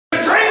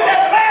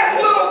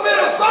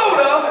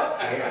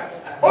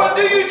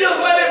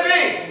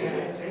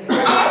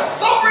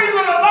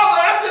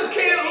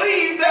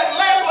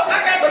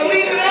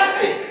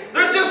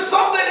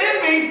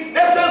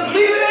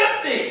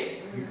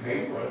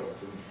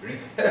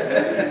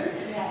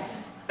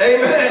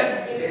Amen.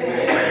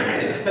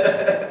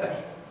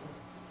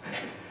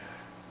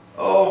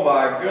 Oh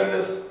my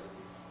goodness.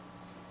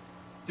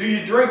 Do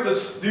you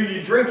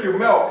drink your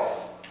milk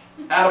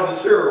out of the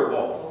cereal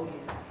bowl?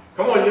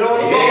 Come on, you know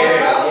what I'm talking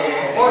about?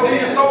 Or do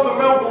you throw the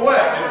milk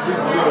away?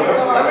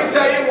 Let me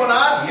tell you, when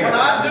I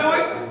do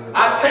it,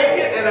 I take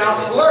it and I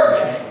slurp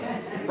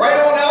it right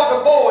on out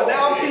the bowl. And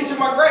now I'm teaching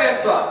my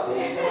grandson.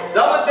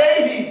 The other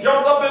day he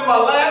jumped up in my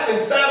lap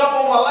and sat up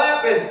on my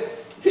lap and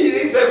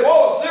he said,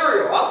 "Whoa,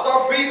 cereal." I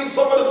start feeding him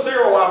some of the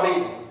cereal I'm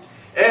eating.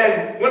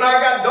 And when I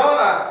got done,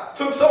 I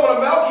took some of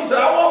the milk. He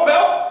said, "I want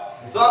milk."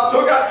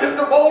 So I tipped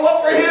the bowl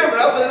up for him,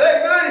 and I said,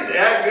 "That good?" He said,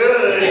 "That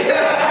good."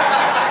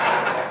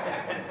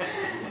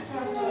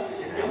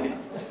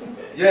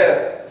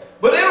 Yeah.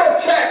 But in our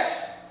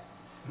text,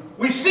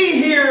 we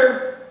see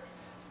here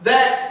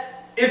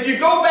that if you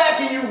go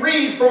back and you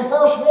read from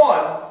verse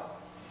 1,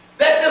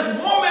 that this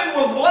woman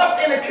was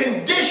left in a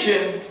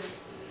condition,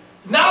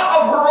 not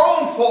of her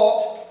own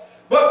fault,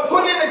 but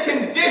put in a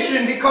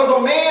condition because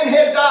a man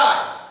had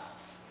died.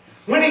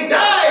 When he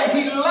died,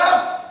 he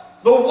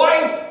left the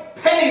wife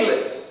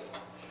penniless.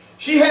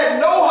 She had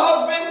no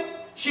husband,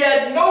 she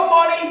had no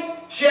money,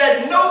 she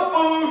had no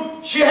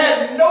food, she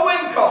had no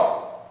income.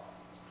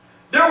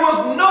 There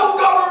was no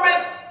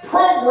government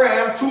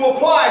program to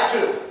apply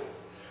to.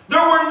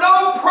 There were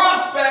no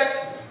prospects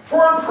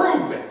for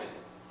improvement.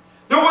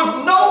 There was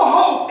no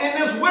hope in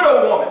this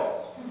widow woman.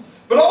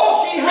 But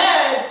all she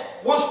had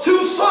was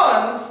 2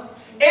 sons,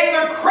 and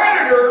the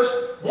creditors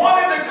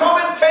wanted to come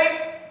and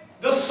take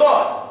the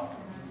son.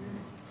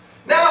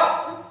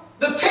 Now,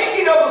 the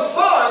taking of the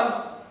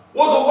son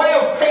was a way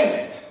of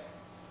payment.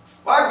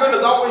 My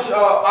goodness, I wish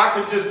I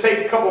could just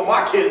take a couple of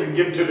my kids and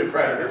give them to the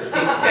creditors.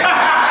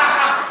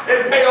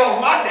 And pay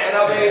off my debt. I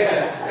mean,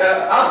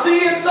 I'll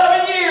see you in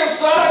 7 years,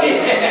 son.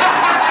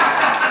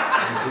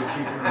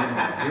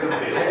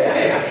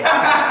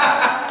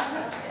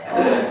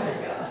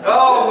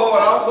 Oh,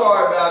 Lord, I'm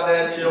sorry about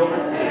that,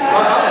 children.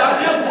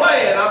 I'm just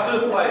playing. I'm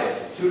just playing.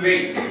 Too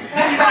late.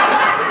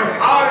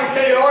 I already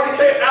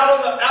came out of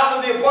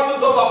the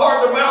abundance of the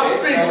heart, the mouth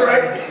speaks,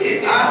 right?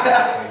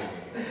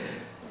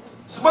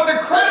 But the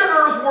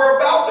creditors were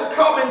about to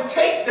come and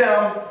take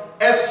them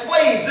as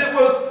slaves. It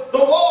was the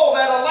law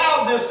that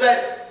allowed this,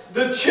 that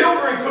the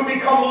children could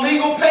become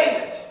legal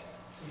payment.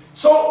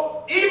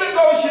 So even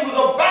though she was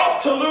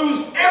about to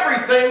lose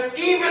everything,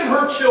 even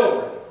her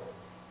children,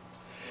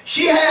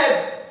 she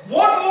had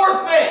one more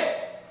thing.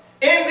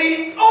 And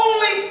the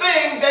only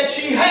thing that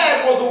she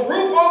had was a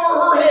roof over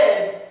her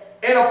head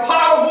and a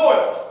pot of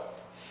oil.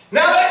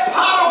 Now that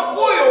pot of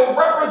oil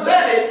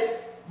represented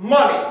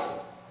money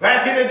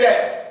back in the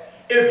day.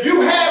 If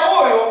you had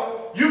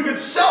oil, you could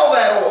sell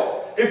that oil.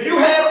 If you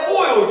had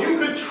oil, you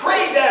could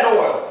trade that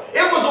oil.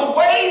 It was a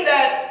way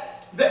that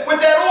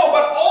with that oil,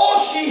 but all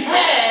she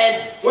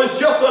had was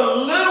just a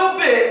little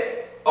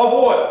bit of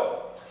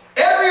oil.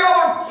 Every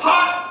other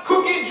pot,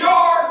 cookie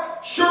jar,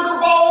 sugar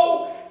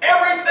bowl,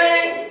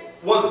 everything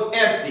was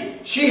empty.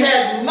 She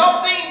had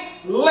nothing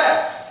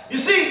left. You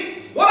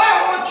see, what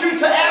I want you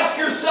to ask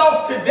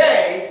yourself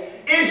today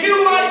is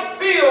you might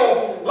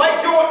feel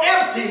like you're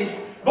empty,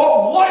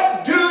 but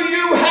what do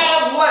you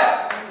have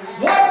left?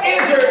 What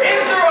is there?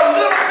 Is there a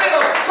little bit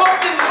of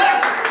something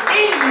left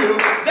in you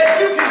that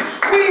you can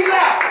squeeze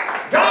out?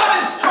 God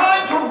is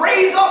trying to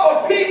raise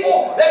up a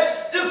people that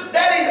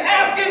He's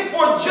asking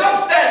for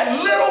just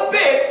that little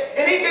bit,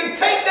 and He can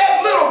take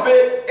that little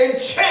bit and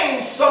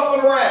change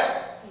something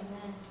around.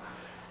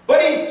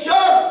 But He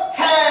just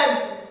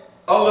had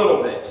a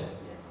little bit.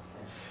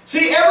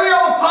 See, every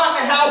other pot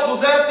in the house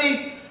was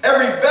empty.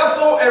 Every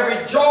vessel, every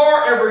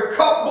jar, every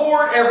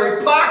cupboard,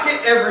 every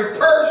pocket, every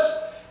purse.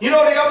 You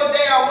know, the other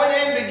day I went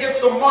in to get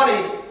some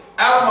money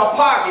out of my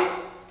pocket,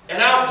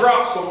 and out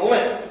dropped some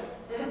lint.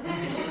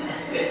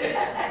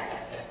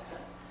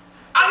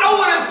 I know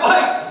what it's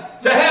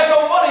like to have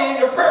no money in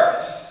your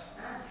purse.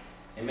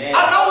 Amen.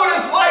 I know what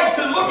it's like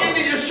to look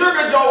into your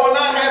sugar jar and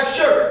not have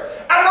sugar.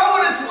 I know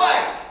what it's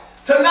like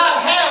to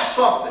not have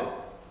something.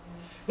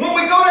 When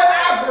we go to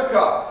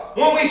Africa,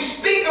 when we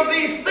speak of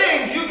these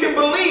things, you can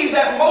believe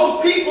that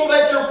most people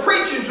that you're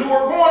preaching to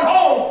are going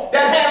home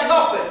that have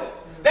nothing.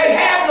 They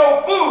have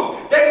no food.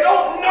 They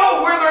don't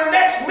know where their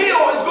next meal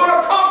is going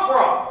to come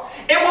from.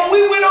 And when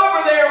we went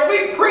over there and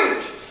we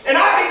preached, and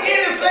I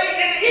began to say,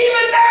 and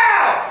even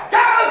now,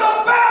 God is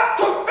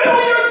about to fill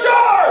your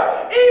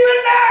jars. Even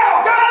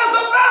now, God is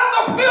about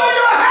to fill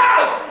your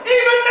house.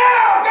 Even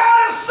now, God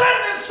is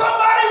sending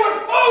somebody with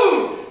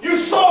food. You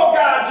saw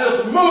God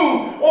just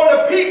move on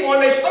the people,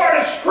 and they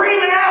started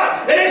screaming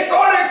out, and they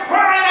started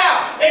crying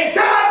out, and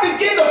God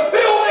began to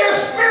fill their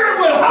spirit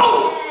with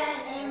hope.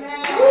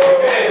 Amen.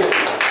 Amen.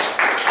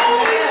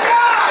 Only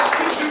God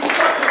can do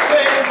such a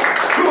thing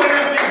to an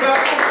empty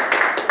vessel.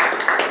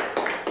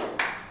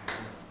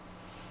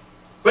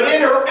 But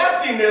in her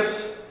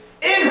emptiness,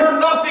 in her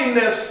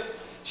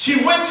nothingness,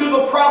 she went to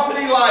the prophet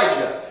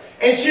Elijah,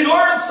 and she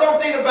learned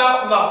something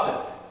about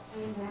nothing.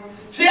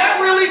 See,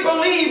 I really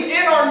believe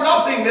in our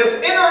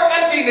nothingness, in our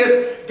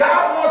emptiness,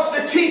 God wants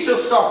to teach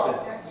us something.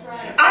 That's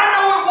right. I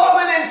know it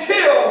wasn't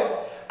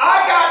until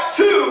I got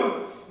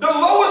to the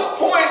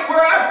lowest point where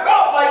I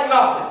felt like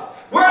nothing,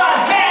 where I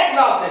had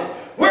nothing,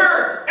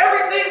 where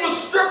everything was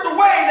stripped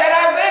away, that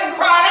I then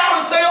cried out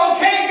and say,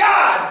 okay,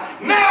 God,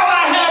 now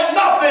I have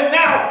nothing,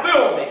 now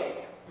fill me.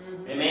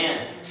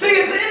 Amen. See,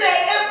 it's in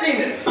that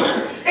emptiness.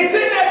 It's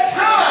in that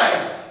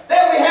time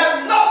that we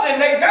have nothing,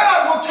 that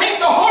God will take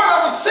the heart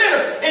of a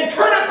sinner and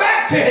turn it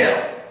back to Him.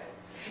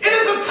 It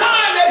is a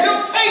time that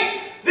He'll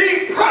take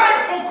the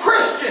prideful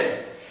Christian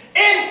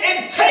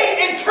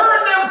and turn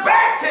them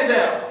back to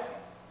them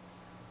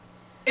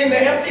in the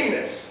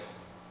emptiness.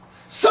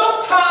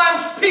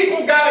 Sometimes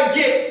people got to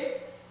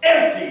get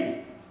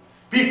empty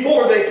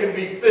before they can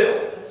be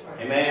filled.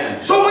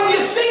 Amen. So when you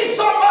see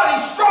somebody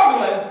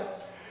struggling,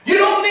 you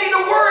don't need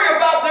to worry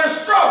about their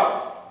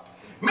struggle.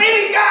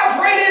 Maybe God's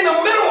right in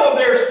the middle of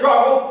their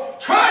struggle,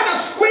 trying to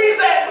squeeze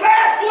that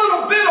last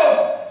little bit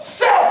of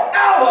self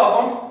out of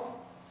them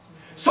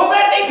so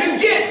that they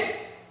can get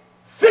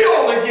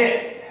filled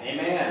again.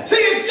 Amen. See,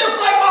 it's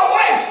just like my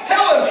wife's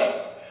telling me,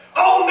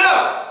 oh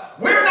no,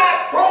 we're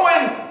not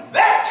throwing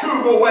that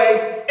tube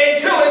away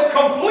until it's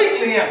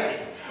completely empty.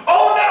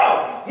 Oh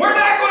no, we're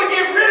not going to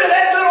get rid of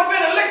that little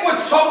bit of liquid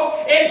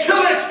soap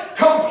until it's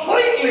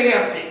completely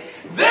empty.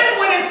 Then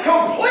when it's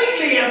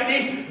completely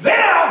empty,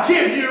 then I'll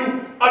give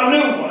you a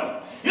new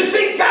one. You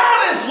see,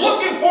 God is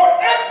looking for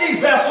empty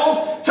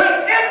vessels to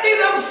empty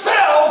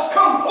themselves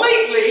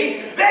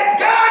completely, that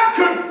God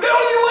could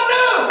fill you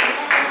anew.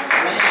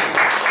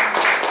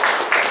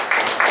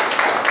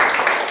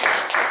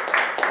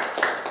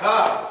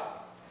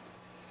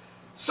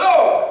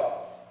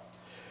 So,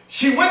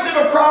 she went to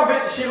the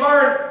prophet, she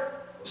learned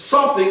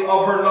something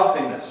of her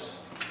nothingness.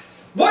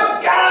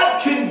 What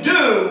God can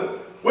do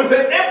with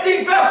an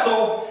empty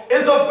vessel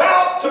is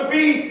about to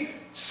be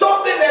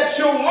something that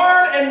she'll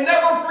learn and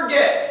never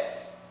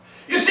forget.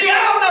 You see,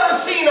 I've never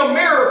seen a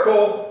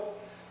miracle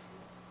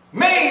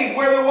made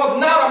where there was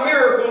not a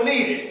miracle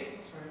needed.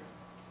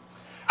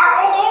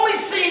 I've only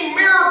seen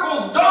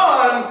miracles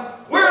done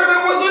where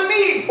there was a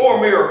need for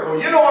a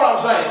miracle. You know what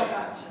I'm saying?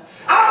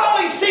 I've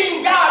only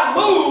seen God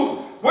move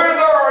where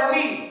there are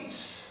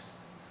needs.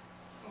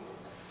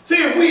 See,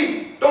 if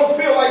we don't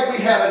feel like we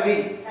have a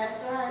need,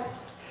 That's right.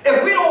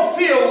 if we don't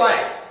feel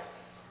like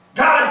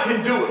God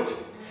can do it,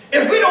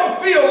 if we don't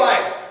feel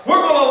like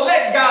we're going to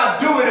let God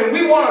do it and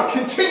we want to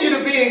continue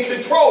to be in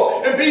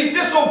control and be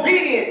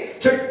disobedient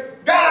to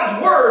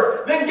God's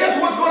word, then guess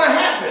what's going to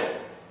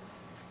happen?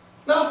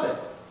 Nothing.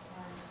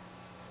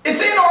 It's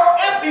in our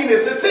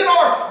emptiness, it's in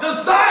our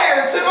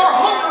desire, it's in our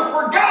hunger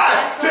for God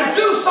to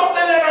do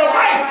something in our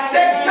life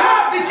that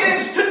God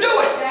begins to do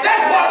it.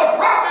 That's why the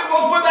prophet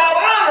was without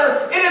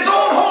honor in his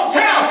own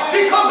hometown,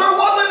 because there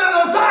wasn't a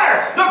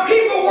desire. The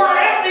people weren't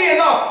empty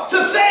enough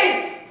to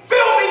say,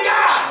 fill me,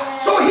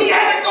 God. So he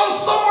had to go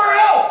somewhere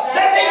else,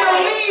 that they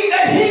believed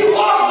that he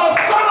was the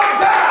Son of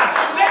God,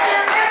 that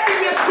their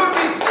emptiness could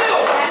be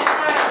filled.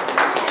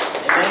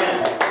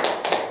 Amen.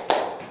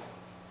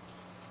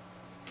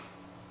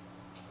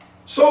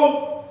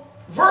 So,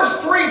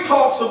 verse 3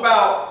 talks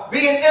about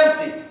being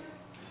empty.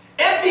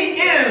 Empty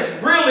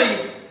is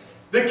really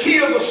the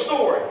key of the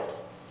story.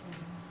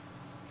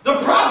 The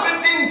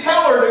prophet didn't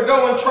tell her to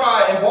go and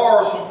try and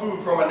borrow some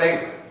food from a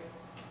neighbor.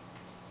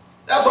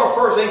 That's our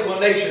first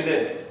inclination,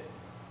 isn't it?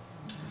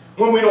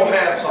 When we don't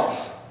have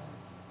something.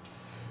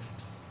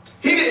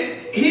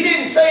 He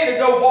didn't say to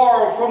go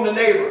borrow from the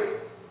neighbor.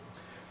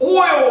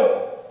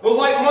 Oil was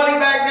like money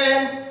back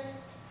then.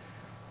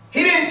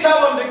 He didn't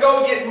tell him to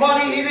go get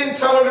money. He didn't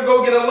tell her to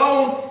go get a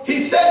loan. He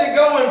said to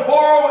go and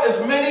borrow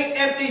as many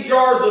empty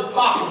jars as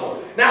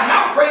possible. Now,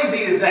 how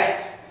crazy is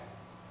that?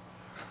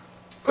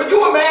 Could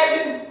you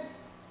imagine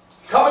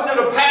coming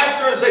to the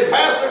pastor and say,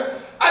 Pastor,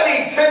 I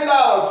need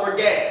 $10 for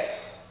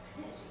gas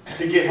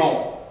to get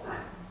home.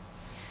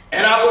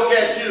 And I look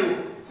at you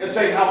and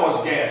say, how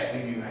much gas do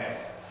you have?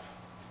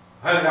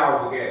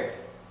 $100 for gas.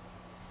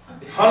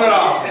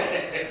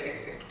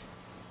 $100.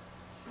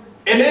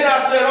 And then I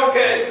said,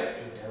 okay,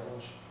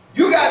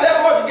 you got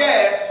that much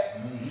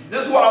gas.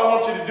 This is what I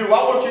want you to do.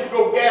 I want you to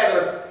go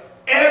gather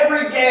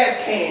every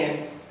gas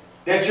can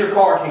that your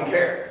car can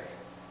carry.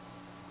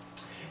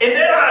 And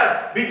then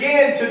I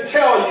began to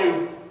tell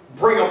you,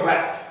 bring them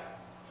back.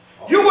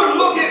 You would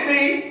look at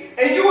me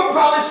and you would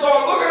probably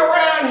start looking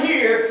around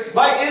here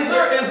like,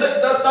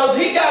 does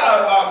he got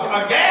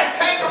a gas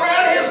tank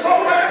around here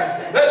somewhere?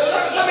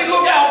 Let me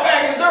look out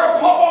back. Is there a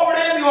pump over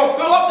there? You gonna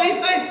fill up these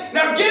things?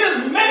 Now get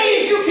as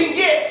many as you can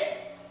get.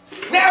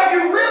 Now if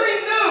you really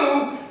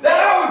knew that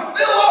I would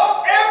fill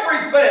up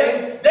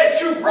everything that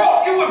you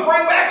brought, you would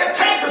bring back a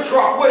tanker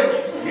truck, wouldn't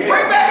you?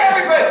 Bring back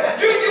everything.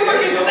 You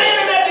would be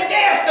standing at the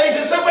gas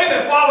station and say, wait a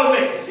minute, follow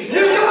me.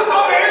 You would go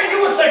over here and you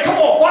would say, come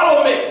on,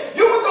 follow me.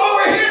 You would go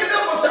over here to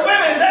this one and say, wait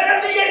a minute, is that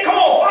empty yet? Come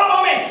on,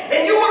 follow me.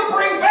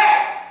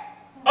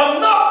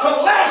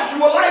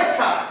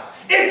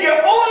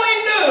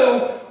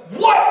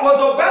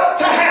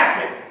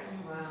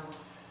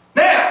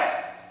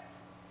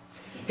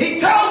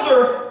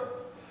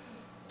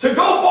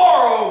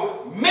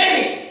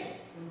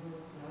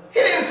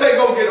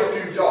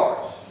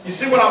 You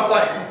see what I'm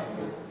saying?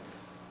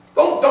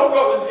 Don't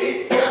go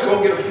eat.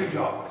 Go get a few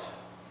jars.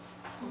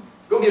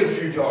 Go get a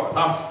few jars.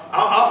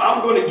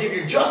 I'm going to give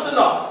you just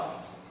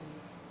enough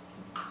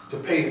to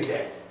pay the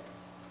debt.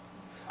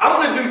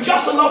 I'm going to do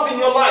just enough in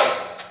your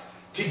life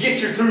to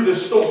get you through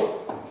this storm.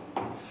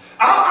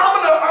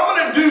 I'm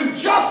going to do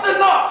just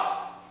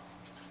enough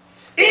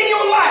in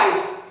your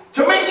life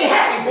to make you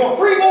happy for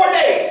 3 more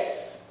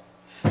days,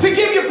 to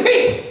give you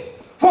peace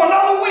for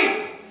another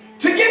week,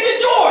 to give you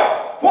joy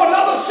for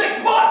another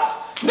 6 months.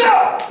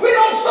 No, we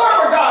don't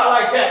serve a God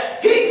like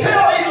that. He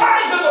tells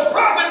Elijah the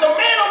prophet, the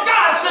man of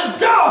God, says,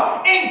 go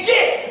and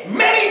get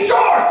many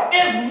jars,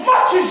 as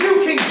much as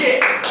you can get.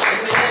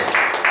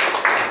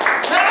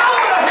 Now, I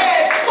would have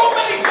had so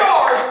many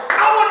jars,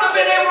 I wouldn't have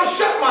been able to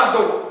shut my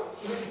door.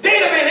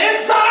 They'd have been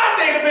inside,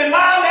 they'd have been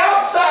lined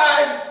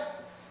outside.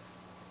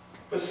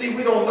 But see,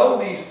 we don't know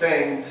these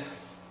things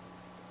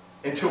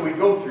until we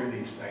go through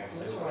these things.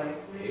 That's right.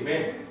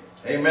 Amen.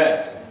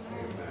 Amen.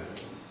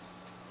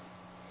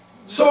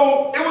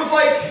 So it was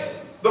like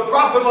the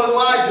prophet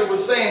Elijah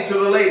was saying to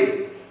the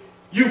lady,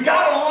 you've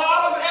got a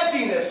lot of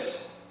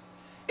emptiness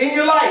in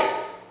your life,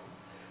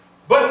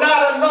 but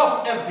not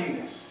enough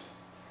emptiness.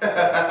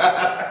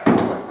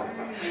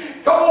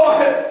 Come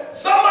on,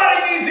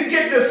 somebody needs to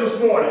get this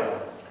morning.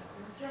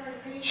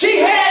 She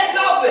had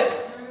nothing,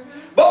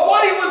 but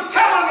what he was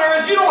telling her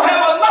is you don't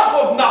have enough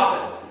of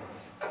nothing.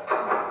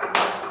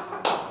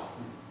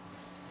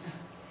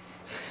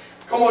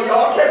 Come on,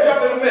 y'all, catch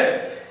up in a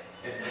minute.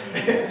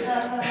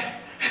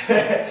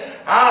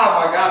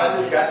 Oh my God, I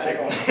just got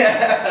tickled.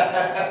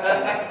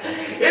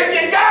 If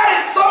you got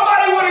it,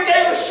 somebody would have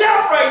gave a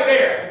shout right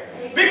there.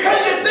 Because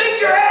you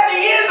think you're at the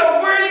end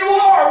of where you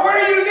are,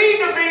 where you need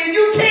to be, and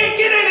you can't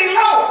get any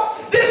lower.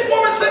 This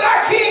woman said,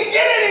 I can't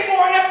get any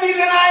more empty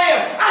than I am.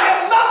 I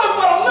have nothing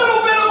but a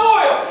little bit of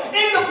oil.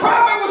 And the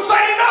prophet was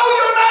saying, no,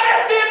 you're not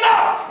empty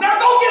enough. Now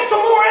go get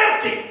some more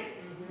empty.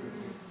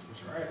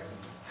 That's right.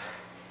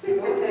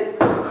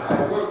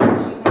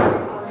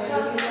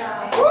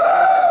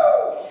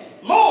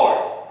 Lord,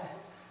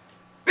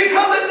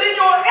 because it's in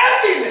your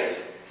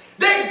emptiness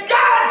that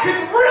God can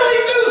really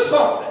do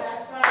something.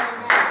 That's right.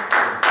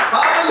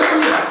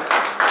 Hallelujah.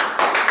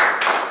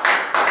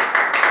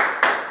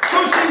 So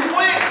she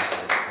went,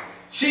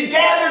 she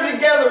gathered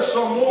together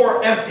some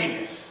more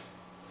emptiness.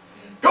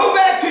 Go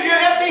back to your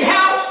empty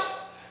house,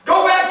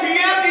 go back to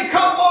your empty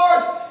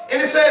cupboards,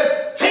 and it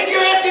says, take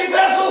your empty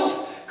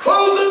vessels,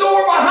 close the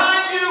door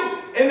behind you,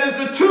 and as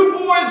the 2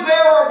 boys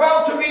there are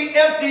about to be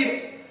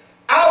emptied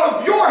out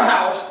of your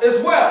house as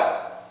well.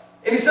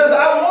 And he says,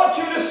 I want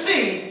you to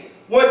see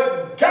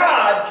what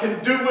God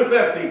can do with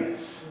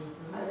emptiness.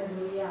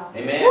 Hallelujah.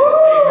 Amen.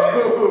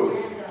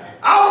 Woo!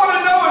 I want to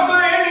know, is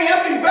there any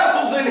empty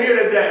vessels in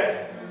here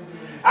today?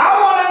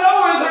 I want to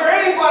know, is there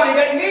anybody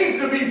that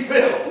needs to be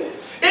filled?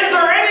 Is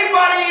there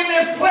anybody in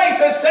this place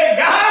that say,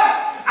 God,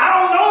 I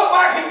don't know if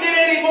I can get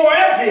any more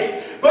empty,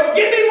 but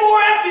give me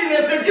more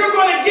emptiness if you're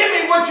going to give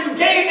me what you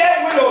gave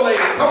that widow lady.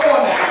 Come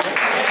on now.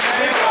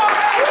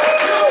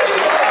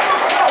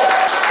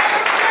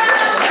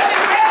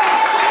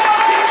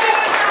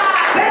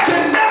 That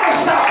can never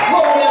stop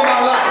flowing in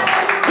my life.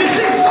 You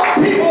see, some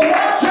people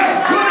want just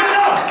good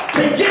enough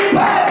to get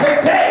by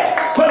today,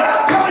 but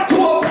I'm coming to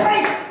a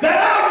place that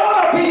I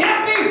want to be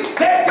empty,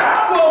 that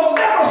God will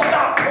never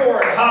stop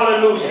pouring.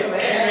 Hallelujah.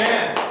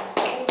 Amen.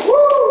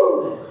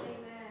 Woo!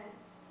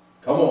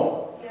 Come on.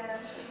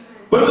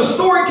 But the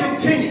story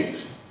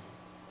continues.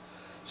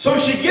 So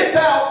she gets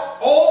out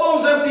all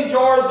those empty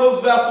jars,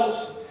 those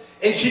vessels,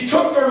 and she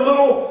took her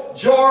little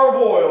jar of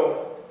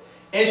oil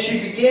and she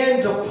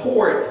began to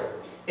pour it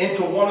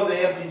into one of the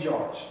empty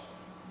jars.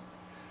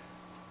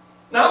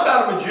 Now, I'm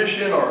not a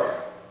magician or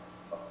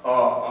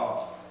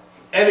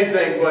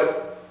anything,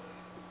 but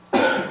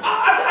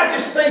I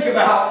just think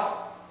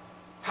about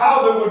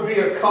how there would be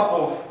a cup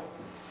of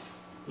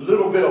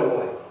little bit of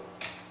oil.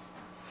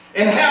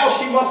 And how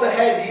she must have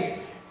had these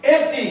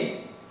empty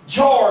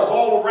jars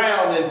all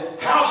around, and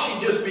how she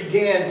just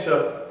began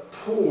to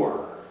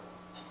pour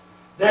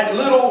that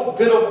little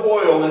bit of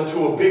oil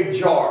into a big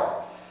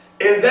jar.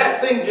 And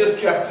that thing just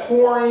kept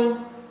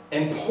pouring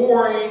and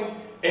pouring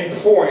and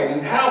pouring.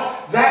 And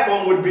how that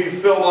one would be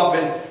filled up,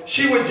 and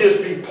she would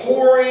just be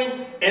pouring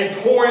and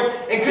pouring.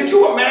 And could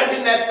you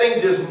imagine that thing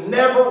just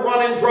never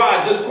running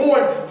dry, just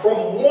going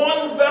from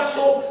one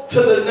vessel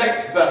to the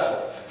next vessel,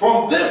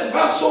 from this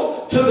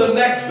vessel to the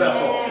next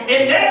vessel,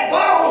 and that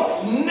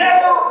bottle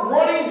never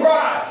running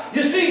dry.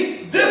 You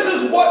see, this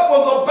is what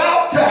was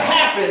about to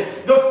happen.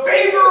 The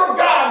favor of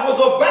God was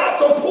about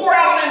to pour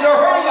out into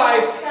her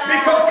life,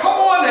 because come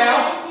on now,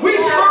 we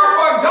serve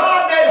a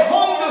God that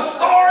hung the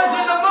stars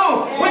and the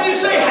moon. When you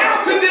say,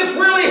 how could this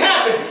really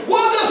happen?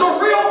 Was this a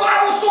real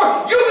Bible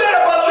story? You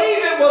better believe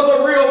it was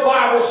a real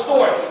Bible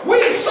story. We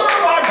serve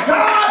a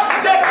God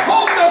that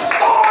hung the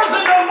stars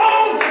and the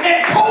moon and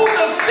told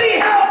the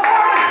sea how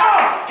far to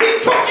come. He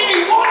took and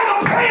he wanted the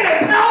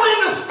planets out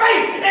into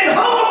space and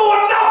hung them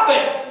on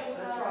nothing.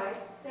 That's right.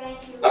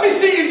 Thank you. Let me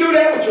see you do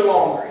that with your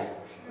laundry.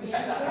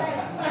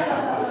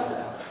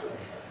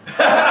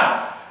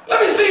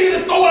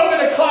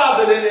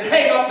 closet and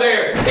hang up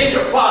there in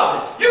your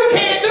closet. You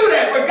can't do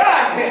that, but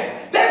God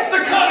can. That's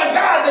the kind of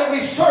God that we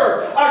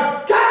serve.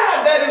 A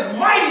God that is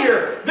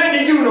mightier than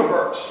the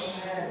universe.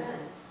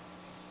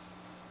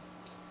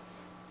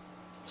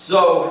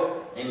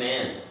 So,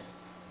 Amen.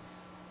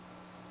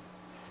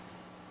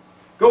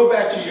 go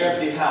back to your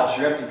empty house,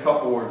 your empty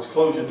cupboards,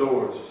 close your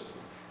doors.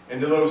 And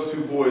to those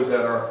two boys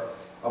that are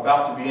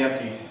about to be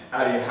empty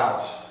out of your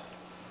house,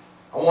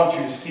 I want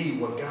you to see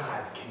what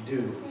God can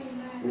do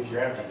with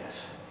your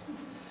emptiness.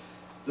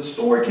 The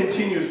story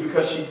continues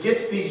because she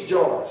gets these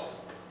jars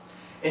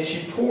and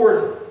she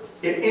poured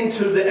it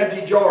into the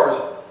empty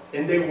jars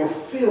and they were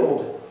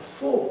filled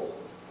full.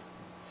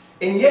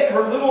 And yet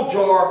her little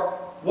jar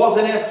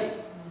wasn't empty.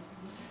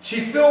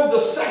 She filled the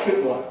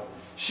second one.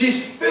 She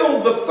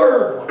filled the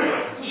third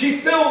one. She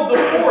filled the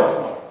fourth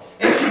one.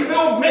 And she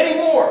filled many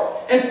more.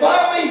 And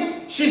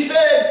finally she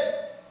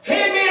said,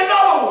 hand me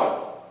another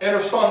one. And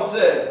her son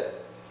said,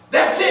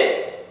 that's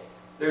it.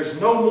 There's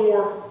no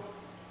more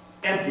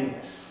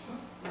emptiness.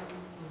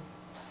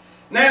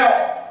 Now,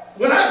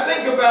 when I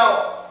think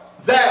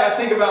about that, I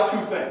think about two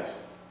things.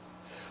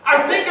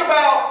 I think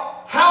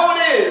about how it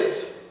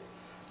is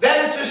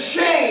that it's a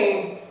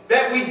shame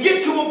that we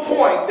get to a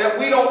point that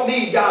we don't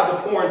need God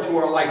to pour into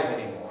our life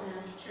anymore.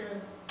 That's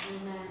true.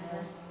 Amen.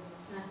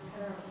 That's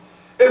terrible.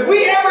 If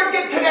we ever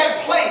get to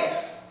that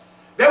place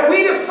that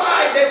we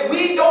decide that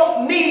we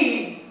don't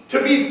need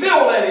to be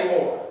filled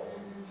anymore,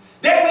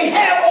 that we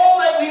have all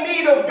that we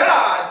need of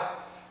God,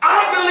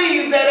 I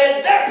believe that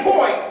at that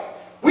point,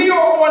 we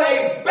are on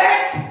a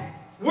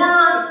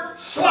backward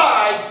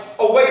slide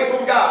away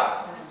from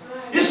God.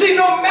 Right. You see,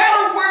 no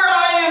matter where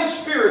I am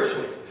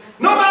spiritually,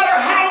 no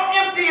matter how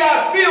empty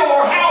I feel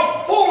or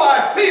how full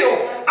I feel,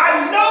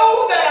 I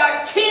know that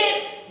I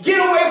can't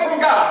get away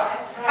from God.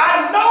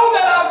 I know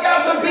that I've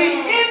got to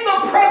be in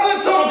the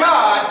presence of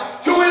God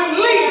to at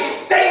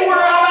least stay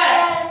where I'm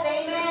at.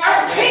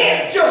 I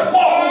can't just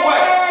walk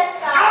away.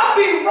 I'll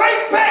be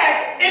right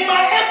back in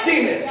my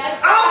emptiness.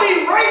 I'll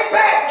be right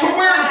back to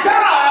where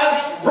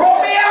God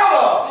brought me out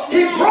of.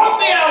 He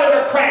brought me out of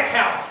the crack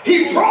house.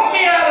 He brought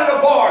me out of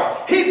the bars.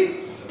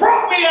 He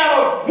brought me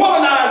out of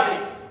womanizing.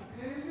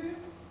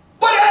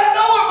 But I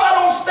know if I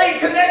don't stay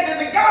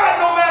connected to God,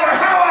 no matter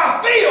how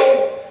I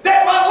feel,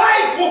 that my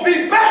life will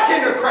be back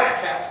in the crack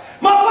house.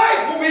 My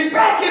life will be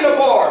back in the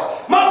bars.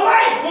 My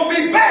life will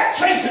be back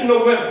chasing the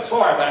women.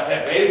 Sorry about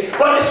that, baby,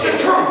 but it's the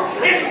truth.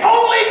 It's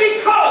only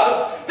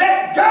because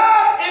that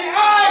God and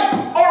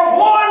I are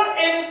one,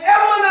 and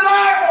Evelyn and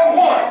I are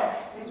one.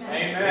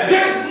 Amen.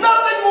 There's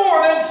nothing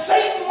more than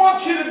Satan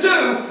wants you to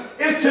do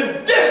is to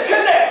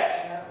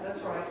disconnect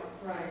That's right.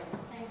 Right.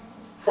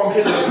 from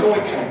his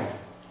anointing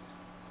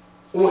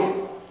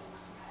oil.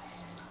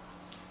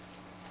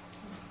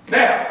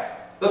 Now,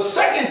 the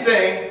second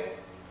thing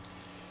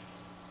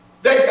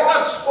that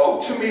God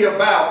spoke to me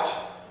about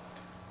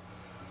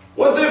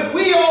was if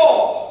we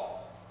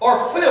all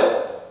are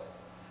filled,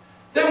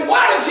 then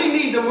why does he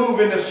need to move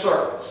in this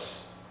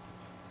service?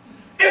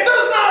 If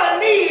there's not a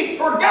need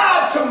for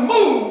God to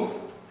move,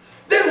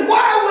 then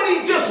why would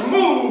he just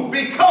move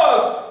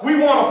because we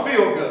want to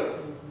feel good?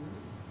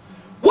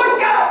 What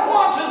God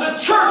wants is a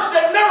church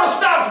that never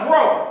stops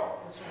growing.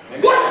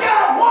 What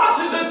God wants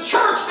is a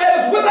church that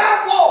is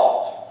without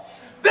walls.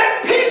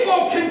 That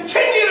people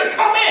continue to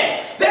come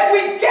in. That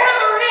we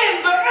gather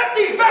in the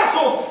empty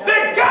vessels.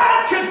 That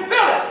God can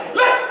fill it.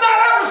 Let's not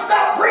ever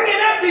stop bringing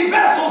empty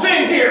vessels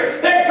in here.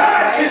 That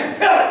God can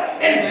fill it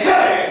and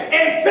fill it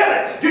and fill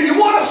it. Do you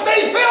want to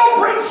stay filled?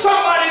 Bring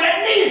somebody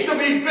that needs to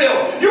be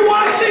filled. You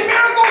want to see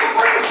miracles?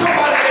 Bring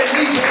somebody that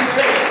needs to be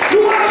saved.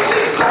 You want to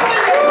see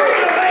something? Bring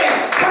a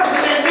person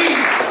that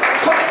needs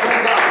touch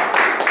from God.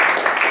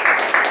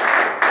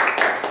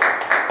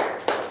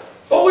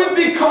 But we've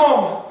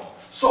become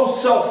so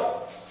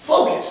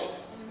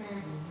self-focused.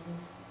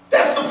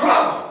 That's the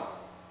problem.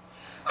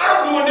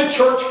 I'm going to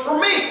church for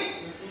me.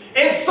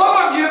 And some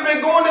of you have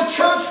been going to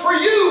church for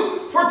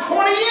you for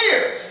 20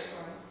 years.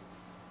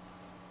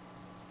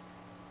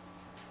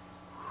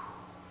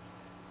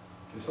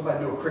 Can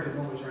somebody do a cricket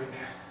noise right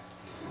now?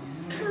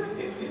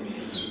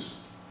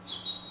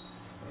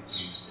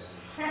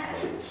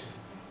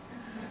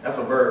 That's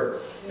a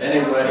bird.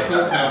 Anyway.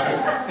 Close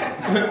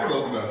enough.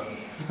 Close enough.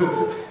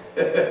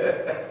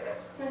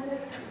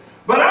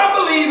 But I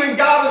believe in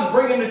God is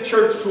bringing the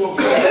church to a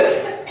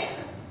place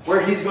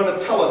where he's going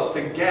to tell us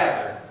to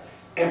gather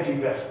empty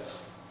vessels.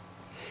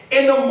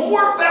 And the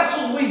more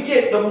vessels we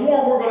get, the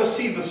more we're going to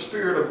see the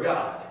Spirit of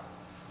God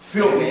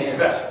fill these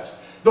vessels.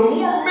 The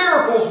more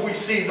miracles we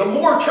see, the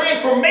more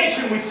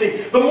transformation we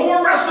see, the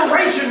more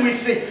restoration we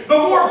see, the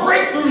more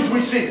breakthroughs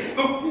we see,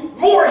 the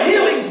more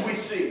healings we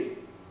see.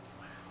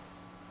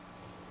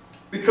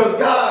 Because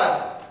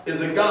God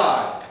is a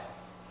God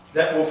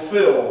that will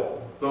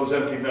fill those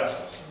empty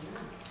vessels.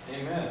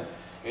 Amen.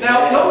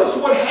 Now, notice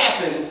what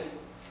happened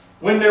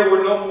when there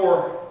were no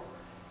more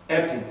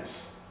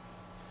emptiness.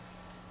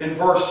 In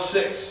verse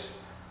 6.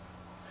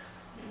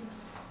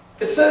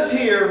 It says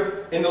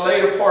here, in the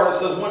later part, it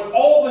says, when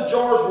all the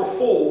jars were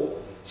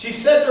full, she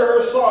said to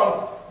her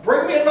son,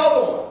 bring me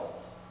another one.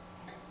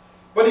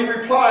 But he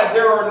replied,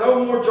 there are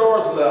no more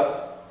jars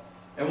left.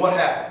 And what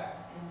happened?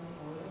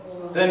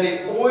 Then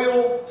the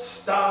oil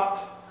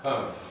stopped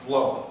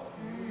flowing.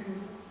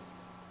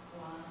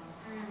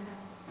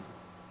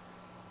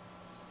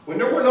 When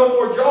there were no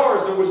more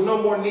jars, there was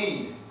no more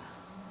need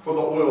for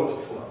the oil to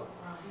flow.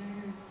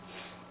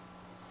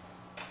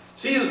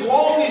 See, as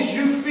long as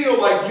you feel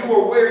like you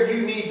are where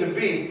you need to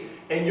be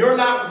and you're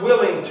not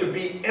willing to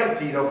be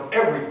emptied of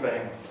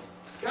everything,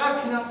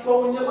 God cannot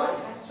flow in your life.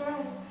 That's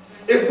right.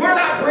 If we're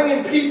not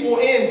bringing people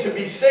in to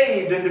be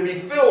saved and to be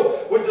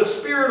filled with the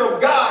Spirit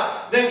of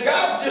God, then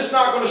God's just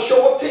not going to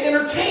show up to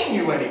entertain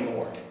you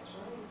anymore.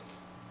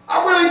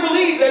 I really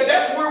believe that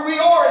that's where we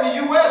are in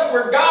the U.S.,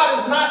 where God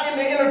is not in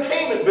the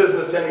entertainment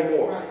business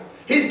anymore. Right.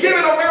 He's given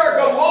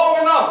America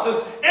long enough to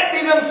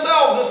empty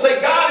themselves and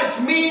say, God,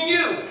 it's me and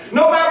you.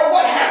 No matter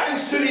what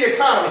happens to the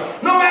economy,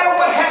 no matter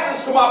what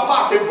happens to my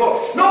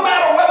pocketbook, no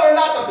matter whether or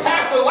not the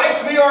pastor likes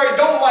me or he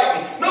don't like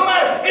me, no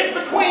matter, it's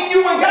between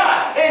you and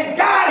God. And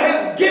God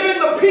has given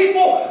the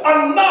people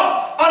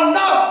enough,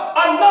 enough,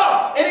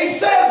 enough. And he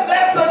says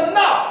that's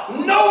enough.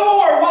 No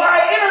more will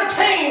I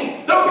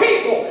entertain the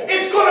people.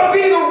 It's going to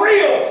be the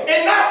real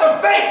and not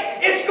the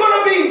fake. It's going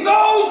to be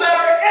those that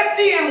are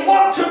empty and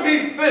want to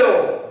be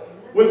filled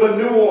with a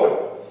new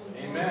oil.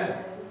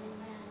 Amen.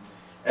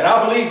 And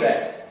I believe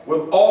that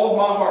with all of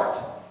my heart.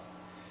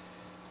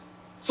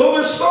 So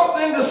there's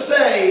something to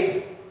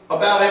say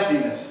about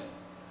emptiness.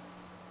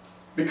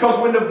 Because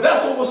when the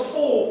vessel was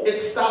full, it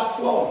stopped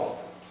flowing.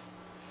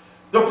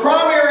 The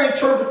primary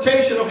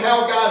interpretation of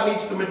how God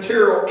meets the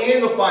material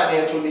and the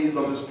financial needs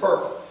of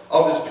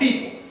his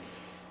people.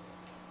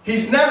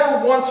 He's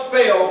never once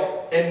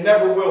failed and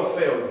never will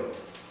fail you.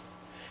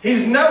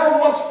 He's never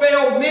once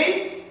failed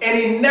me, and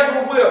he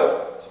never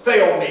will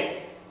fail me.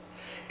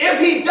 If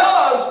he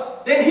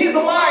does, then he's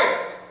a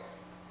liar.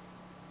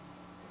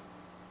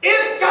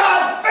 If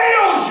God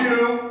fails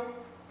you,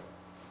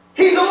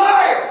 he's a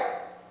liar.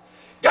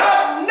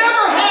 God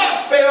never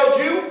has failed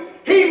you.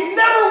 He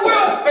never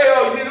will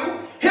fail you.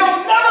 He'll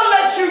never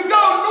let you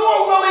go,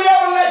 nor will he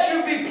ever let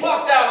you be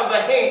plucked out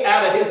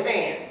of his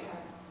hand.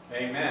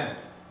 Amen.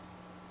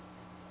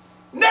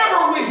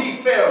 Never will he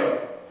fail you.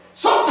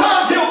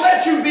 Sometimes he'll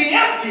let you be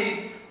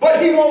empty,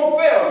 but he won't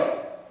fail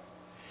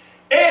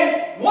you.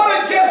 And one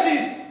of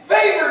Jesse's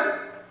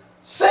favorite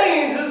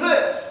sayings is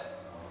this.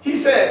 He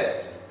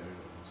said,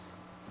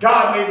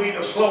 God may be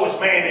the slowest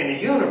man in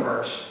the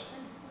universe,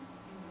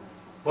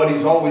 but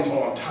he's always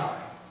on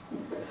time.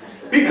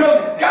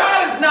 Because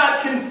God is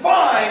not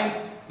confined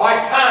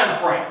by time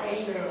frame.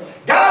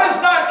 God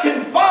is not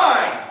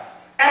confined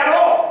at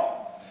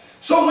all.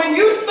 So when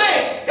you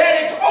think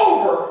that it's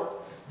over,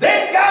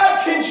 then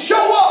God can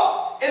show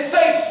up and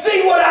say,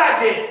 see what I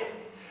did.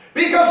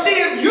 Because see,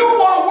 if you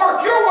want to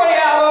work your way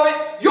out of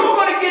it, you're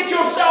going to get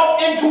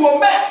yourself into a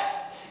mess.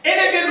 And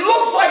if it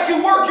looks like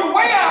you work your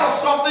way out of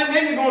something,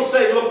 then you're going to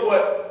say, look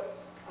what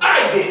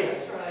I did.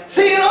 That's right.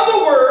 See, in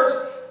other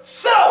words,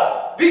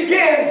 self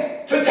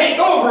begins to take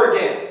over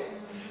again.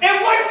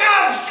 And what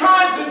God's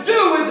trying to do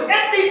is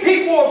empty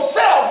people of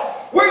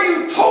self, where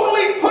you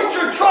totally put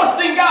your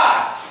trust in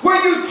God, where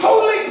you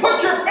totally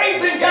put your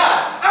faith in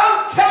God.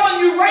 I'm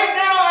telling you right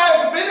now, I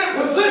have been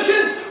in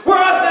positions where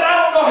I said, I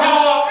don't know how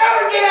I'll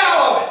ever get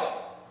out of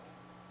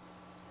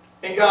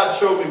it. And God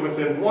showed me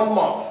within 1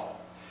 month,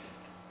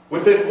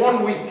 within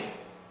 1 week,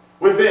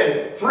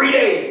 within 3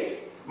 days,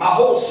 my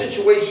whole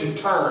situation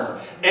turned.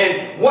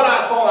 And what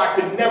I thought I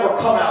could never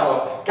come out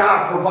of,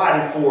 God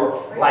provided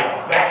for like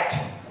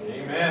that.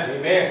 Amen.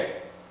 Amen.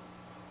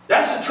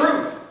 That's the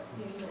truth.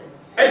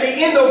 At the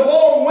end of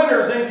long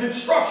winters in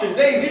construction,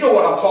 Dave, you know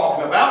what I'm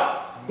talking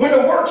about. When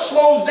the work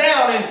slows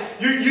down and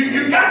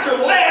you got your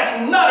last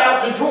nut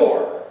out the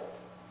drawer.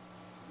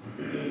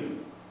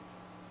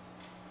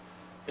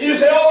 And you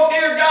say, oh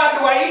dear God,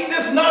 do I eat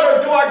this nut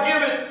or do I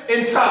give it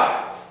in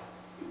tithe?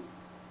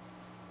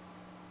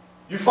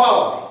 You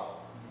follow me?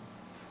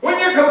 When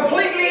you're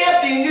completely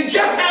empty and you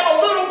just have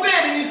a little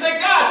bit and you say,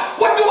 God,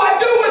 what do I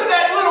do with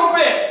that little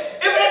bit?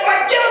 If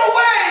I give it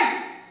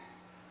away,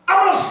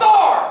 I'm going to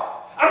starve.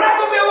 I'm not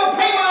going to be able to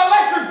pay my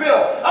electric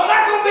bill. I'm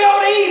not going to be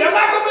able to eat. I'm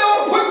not going to be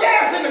able to put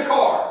gas in the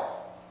car.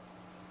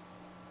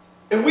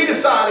 And we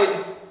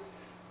decided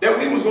that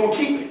we was going to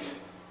keep it.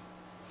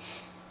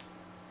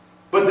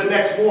 But the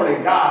next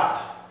morning,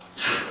 God's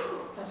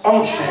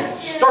unction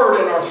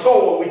stirred in our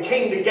soul. We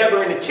came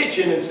together in the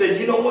kitchen and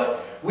said, you know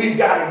what? We've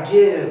got to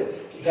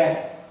give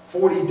that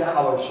 $40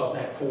 of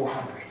that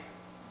 $400.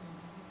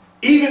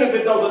 Even if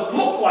it doesn't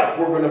look like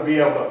we're going to be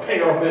able to pay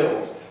our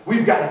bills,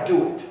 we've got to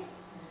do it.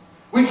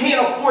 We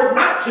can't afford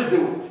not to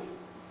do it.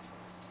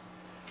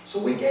 So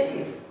we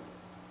gave.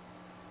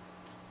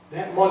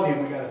 That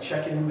Monday, we got a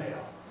check in the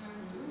mail.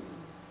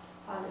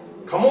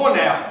 Come on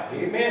now.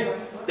 Amen.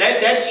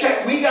 That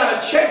check, we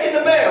got a check in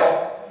the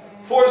mail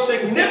for a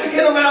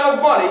significant amount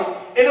of money,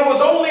 and it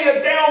was only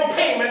a down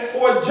payment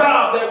for a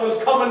job that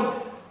was coming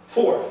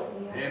forth.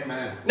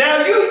 Amen.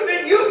 Now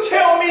you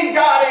tell me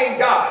God ain't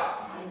God.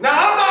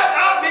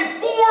 Now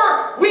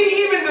before we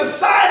even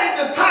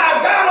decided to tithe,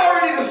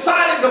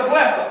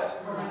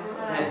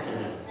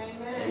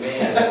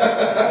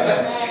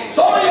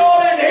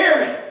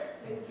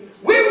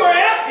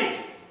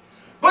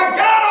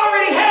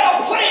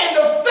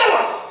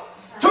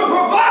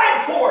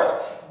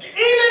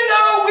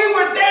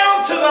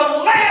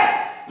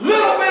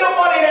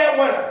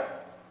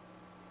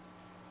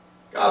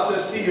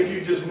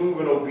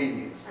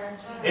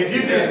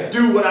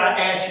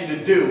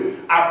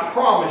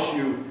 promise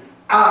you,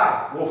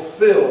 I will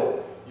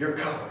fill your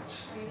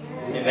cupboards.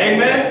 Amen.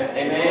 Amen.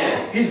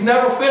 Amen. He's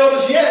never failed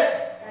us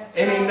yet, That's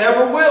and he right.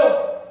 never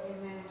will.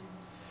 Amen.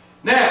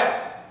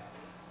 Now,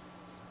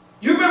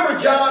 you remember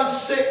John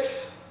 6?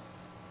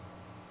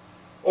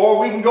 Or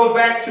we can go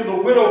back to the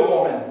widow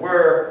woman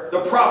where the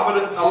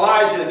prophet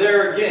Elijah,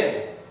 there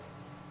again.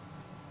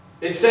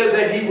 It says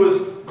that he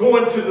was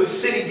going to the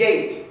city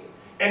gate,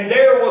 and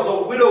there was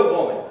a widow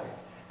woman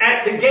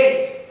at the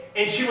gate,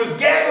 and she was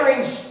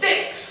gathering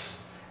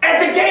sticks at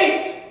the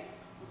gate.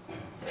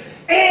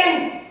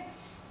 And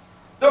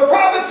the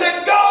prophet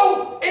said,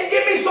 go and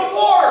get me some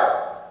water.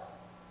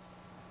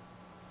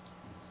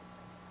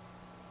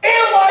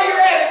 And while you're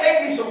at it,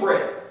 make me some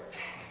bread.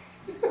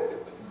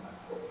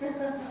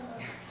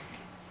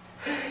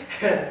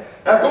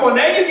 Now come on,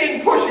 now you're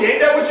getting pushy.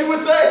 Ain't that what you would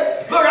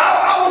say? Look,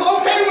 I was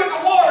okay with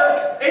the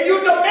water, and you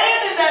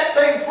demanded that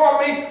thing from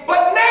me,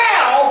 but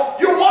now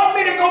you want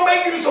me to go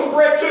make you some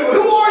bread too.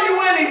 Who are you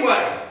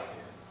anyway?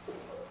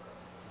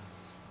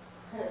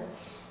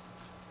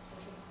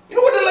 You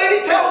know what the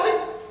lady tells him?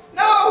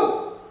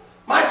 No,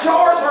 my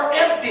jars are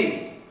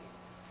empty.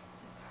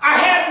 I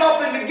have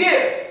nothing to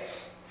give.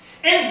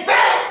 In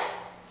fact,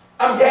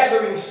 I'm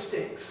gathering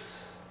sticks.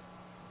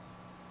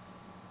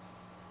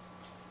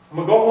 I'm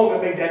going to go home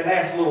and make that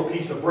last little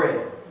piece of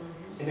bread.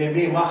 And then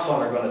me and my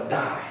son are going to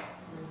die.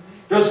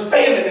 There's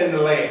famine in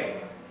the land.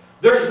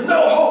 There's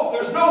no hope.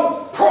 There's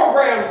no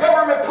programs,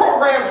 government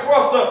programs for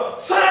us to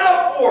sign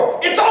up for.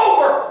 It's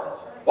over.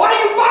 Why do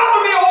you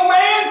bother me, old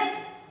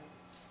man?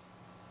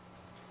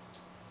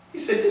 He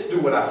said, just do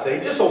what I say.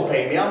 Just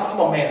obey me. I'm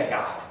a man of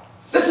God.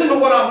 Listen to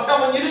what I'm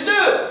telling you to do.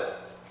 I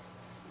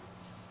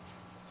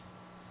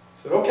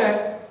said,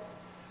 okay.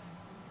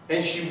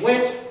 And she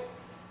went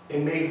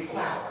and made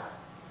flour.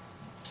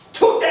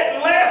 Took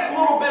that last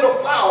little bit of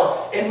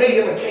flour and made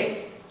him a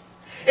cake.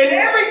 And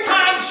every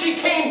time she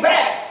came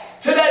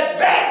back to that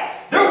vat,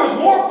 there was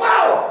more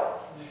flour.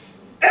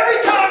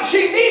 Every time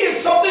she needed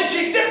something,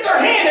 she dipped her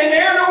hand in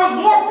there and there was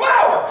more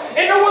flour.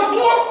 And there was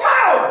more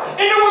flour.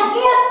 And there was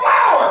more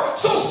flour.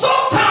 So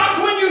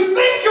sometimes when you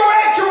think you're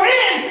at your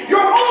end,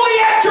 you're only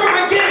at your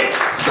beginning.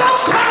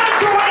 Sometimes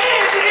your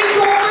end is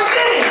your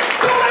beginning.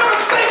 Don't ever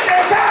think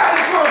that God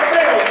is going to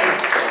fail you.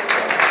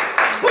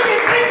 When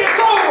you think it's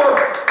over,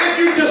 if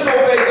you just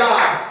obey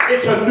God,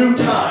 it's a new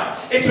time.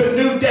 It's a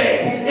new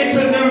day. It's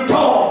a new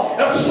dawn.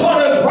 The sun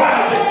is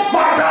rising.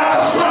 My God,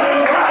 the sun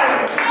is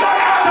rising. My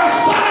God, the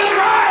sun is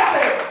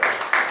rising.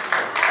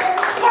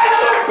 Why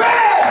look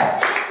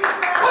bad?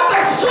 But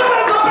the sun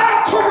is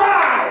about to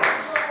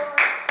rise.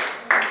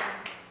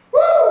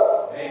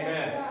 Woo!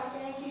 Amen.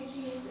 Thank you,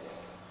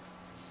 Jesus.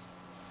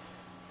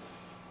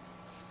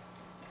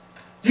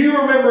 Do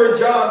you remember in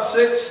John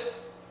 6?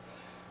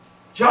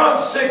 John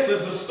 6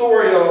 is the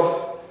story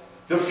of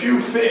the few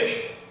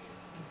fish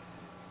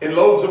and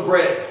loaves of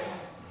bread.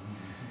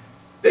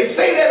 They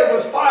say that it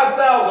was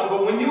 5,000,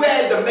 but when you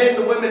add the men,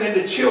 the women, and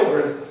the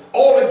children,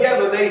 all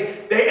together,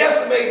 they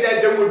estimate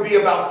that there would be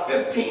about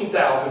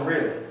 15,000,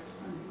 really.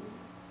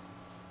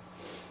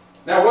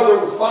 Now, whether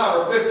it was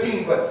 5 or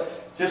 15,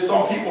 but just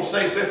some people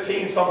say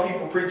 15, some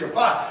people preach a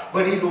 5.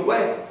 But either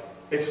way,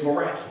 it's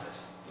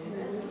miraculous.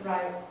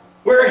 Right.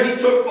 Where he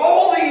took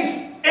all these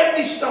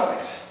empty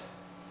stomachs,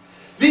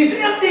 these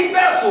empty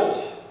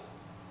vessels,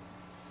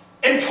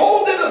 and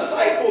told the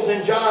disciples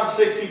in John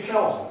 6, he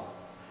tells them.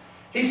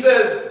 He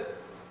says,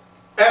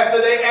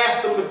 after they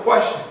asked him the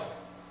question,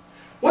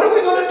 what are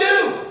we going to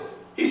do?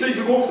 He said,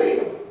 you're going to feed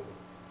them.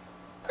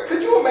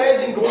 Could you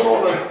imagine going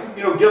on a,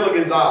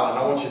 Gilligan's Island?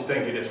 I want you to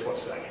think of this for a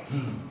second.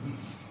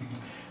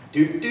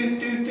 Do do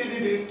do do do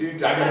do do. I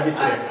gotta get you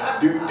there.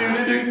 Do do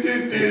do do do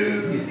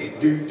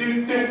do do do do do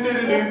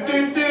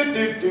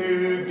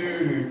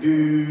do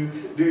do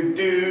do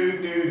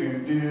do do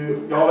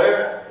do. Y'all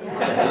there?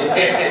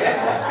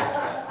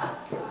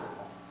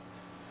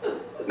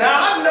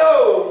 Now I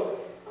know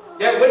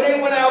that when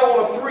they went out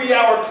on a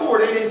 3-hour tour,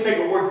 they didn't take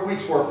a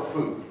week's worth of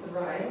food.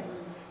 Right.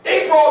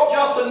 They brought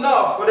just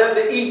enough for them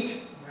to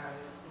eat.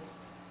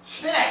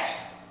 Snacks.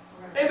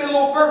 Maybe a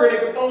little burger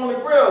they could throw on the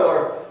grill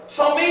or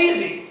something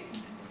easy.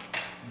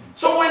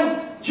 So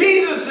when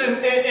Jesus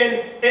and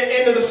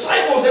the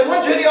disciples, they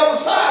went to the other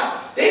side,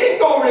 they didn't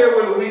go over there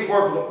with a week's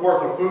worth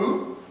of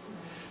food.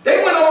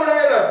 They went over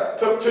there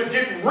to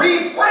get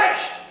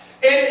refreshed.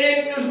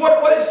 And is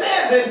what it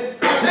says. And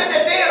it said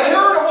that they had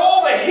heard of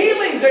all the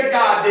healings that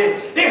God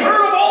did. They heard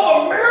of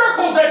all the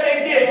miracles that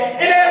they did.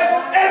 And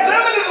as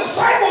them and the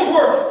disciples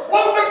were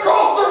floating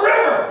across the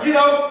river,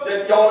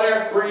 that y'all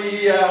there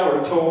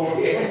 3-hour tour.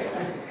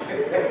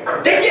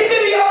 They get to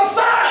the other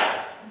side.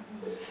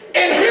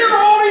 And here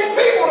are all these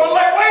people that are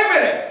like, wait a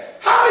minute,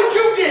 how did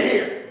you get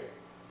here?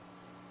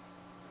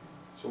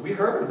 So we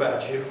heard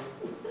about you.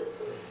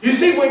 You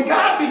see, when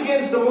God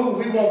begins to move,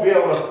 we won't be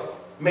able to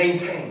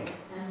maintain.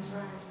 That's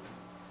right.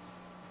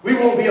 We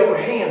won't be able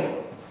to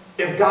handle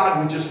if God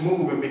would just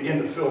move and begin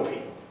to fill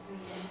people.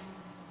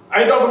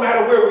 It doesn't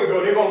matter where we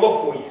go, they're going to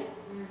look for you.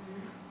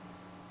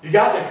 You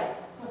got that?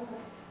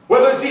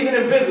 Whether it's even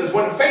in business,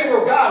 when the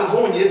favor of God is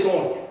on you, it's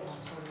on you.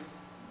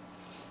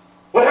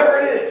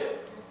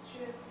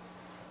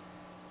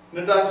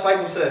 And the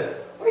disciple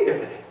said, wait a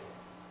minute.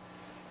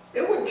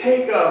 It would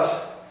take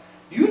us,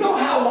 you know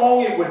how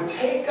long it would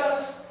take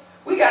us?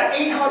 We got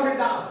 $800.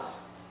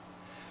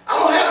 I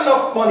don't have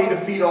enough money to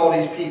feed all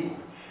these people.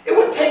 It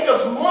would take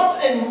us months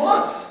and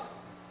months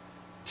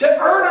to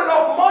earn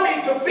enough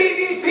money to feed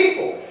these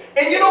people.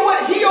 And you know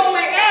what? He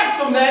only asked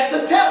them that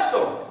to test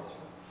them.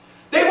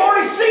 They've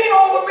already seen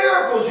all the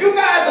miracles. You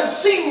guys have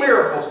seen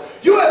miracles.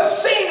 You have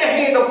seen the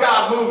hand of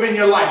God move in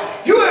your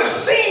life. You have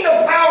seen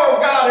the power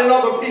of God in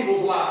other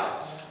people's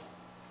lives.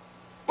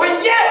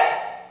 But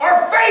yet,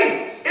 our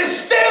faith is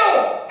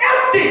still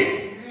empty.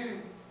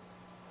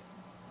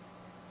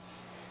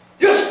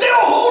 You're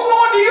still holding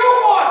on to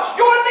your wants,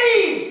 your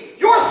needs,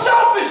 your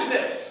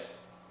selfishness.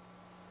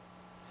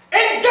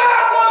 And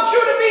God wants you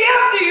to be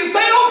empty and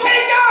say,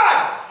 okay,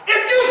 God,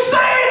 if you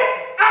say it,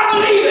 I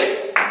believe it.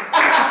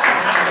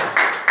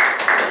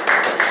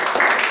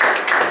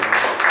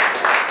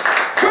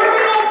 When we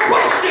don't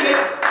question it,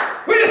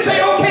 we just say,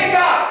 okay,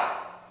 God.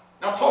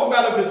 Now I'm talking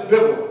about if it's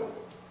biblical.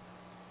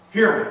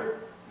 Hear me.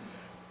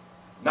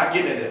 I'm not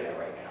getting into that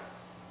right now.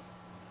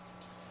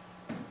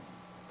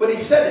 But he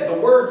said it. The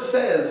word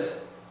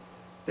says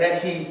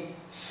that he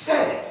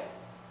said it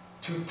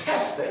to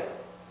test them,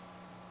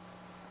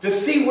 to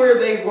see where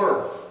they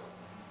were.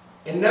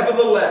 And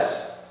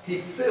nevertheless, he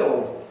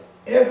filled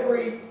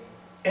every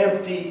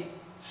empty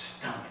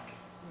stomach.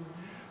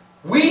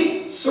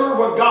 We serve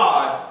a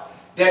God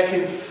that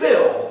can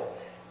fill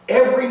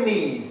every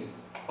need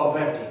of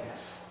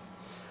emptiness.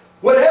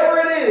 Whatever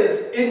it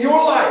is in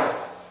your life,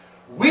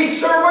 we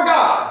serve a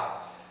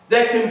God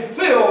that can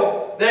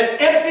fill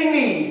that empty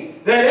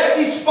need, that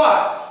empty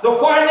spot, the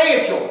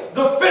financial,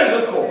 the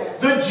physical,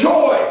 the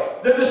joy,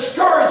 the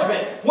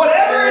discouragement,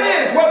 whatever it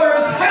is, whether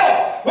it's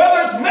health,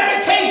 whether it's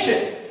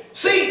medication.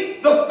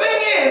 See, the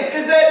thing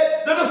is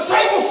that the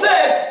disciples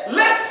said,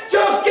 let's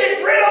just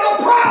get rid of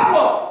the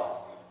problem.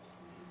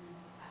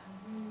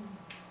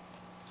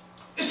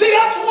 You see,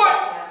 that's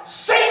what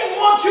Satan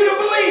wants you to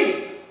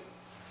believe.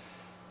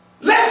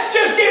 Let's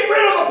just get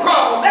rid of the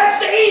problem. That's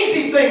the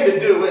easy thing to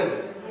do, isn't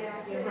it?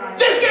 Yes.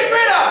 Just get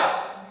rid of it.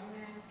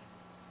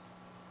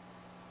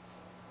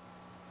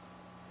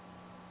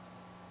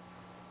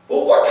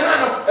 Well, what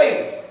kind of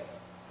faith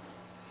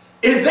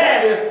is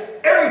that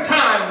if every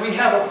time we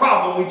have a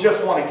problem, we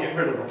just want to get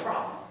rid of the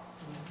problem?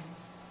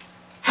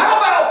 How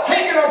about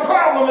taking a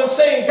problem and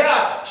saying,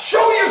 God,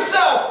 show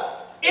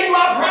yourself in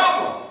my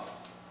problem.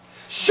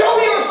 Show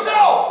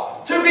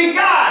yourself to be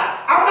God.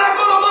 I'm not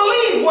going to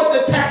believe what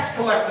the tax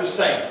collector's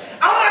saying.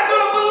 I'm not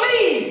going to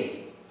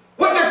believe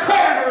what the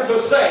creditors are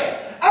saying.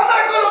 I'm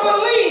not going to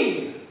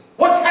believe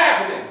what's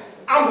happening.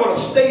 I'm going to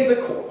stay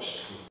the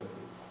course.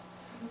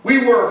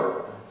 We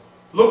were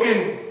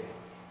looking,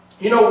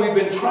 we've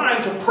been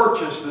trying to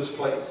purchase this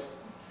place.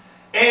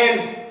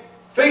 And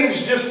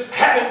things just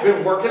haven't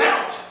been working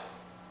out.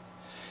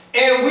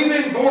 And we've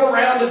been going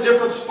around to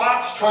different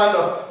spots trying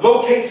to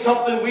locate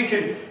something we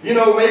could,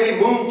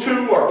 maybe move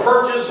to or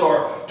purchase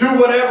or do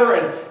whatever.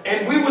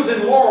 And we was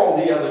in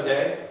Laurel the other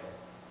day.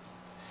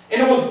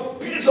 And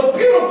it's a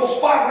beautiful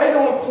spot right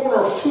on the corner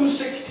of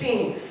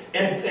 216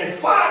 and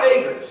 5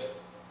 acres.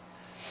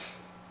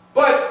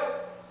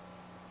 But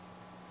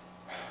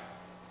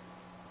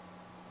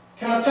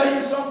can I tell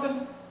you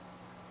something?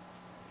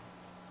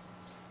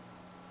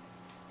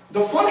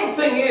 The funny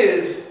thing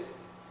is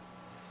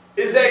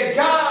that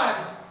God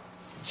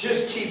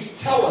just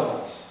keeps telling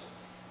us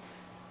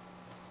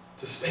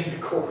to stay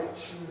the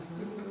course.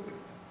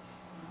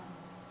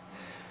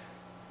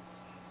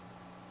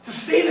 To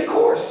stay the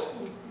course.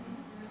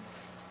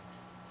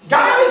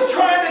 God is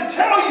trying to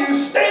tell you,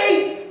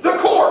 stay the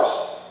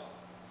course.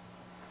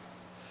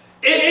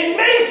 It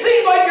may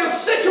seem like your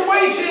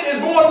situation is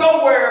going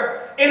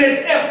nowhere and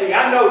it's empty.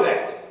 I know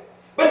that.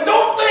 But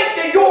don't think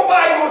that you're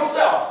by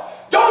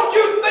yourself. Don't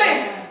you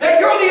think that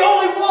you're the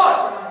only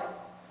one.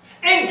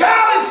 And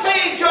God is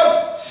saying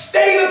just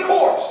stay the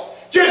course.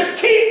 Just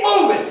keep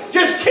moving.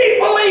 Just keep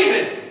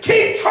believing.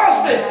 Keep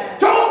trusting.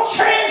 Don't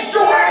change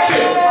direction.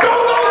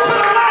 Don't go to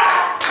the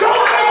left.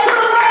 Don't go to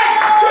the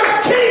right.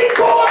 Just keep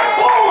going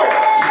forward.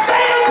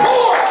 Stay the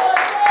course.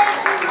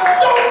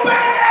 Don't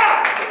back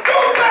out.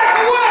 Don't back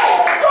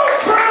away. Don't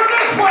turn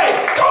this way.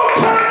 Don't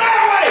turn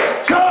that way.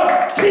 Just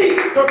keep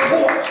the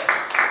course.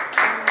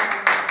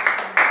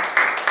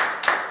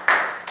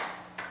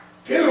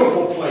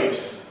 Beautiful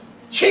place.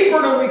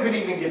 Cheaper than we could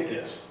even get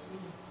this.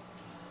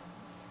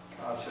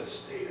 God says,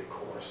 stay the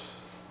course.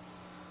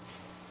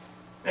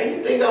 Now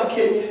you think I'm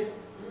kidding you?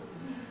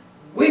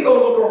 We go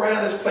look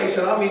around this place,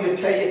 and I mean to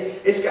tell you,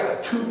 it's got a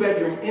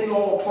 2-bedroom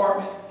in-law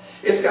apartment.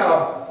 It's got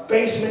a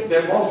basement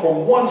that runs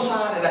from one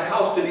side of the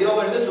house to the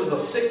other, and this is a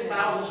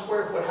 6,000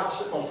 square foot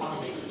house sitting on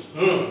 5 acres.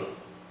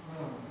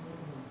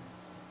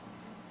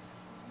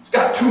 It's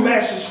got 2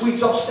 master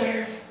suites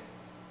upstairs.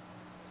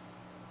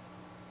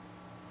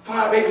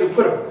 5 acres, and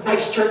put a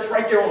nice church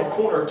right there on the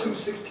corner of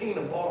 216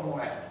 and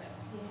Baltimore Avenue.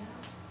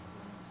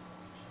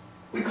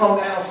 We come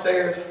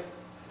downstairs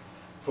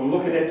from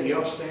looking at the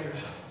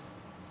upstairs,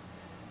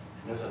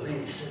 and there's a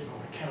lady sitting on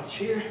the couch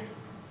here,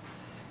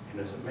 And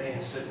there's a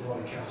man sitting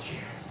on the couch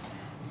here.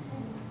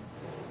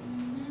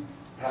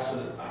 And I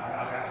said,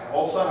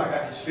 all of a sudden I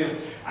got this feeling,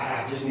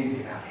 I just need to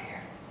get out of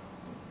here.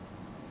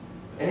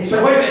 And he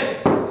said, wait a minute.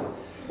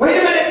 Wait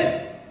a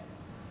minute.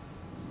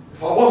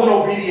 If I wasn't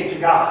obedient to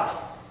God,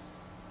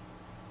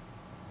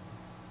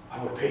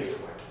 I would pay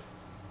for it.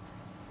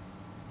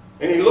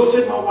 And he looks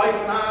at my wife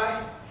and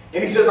I,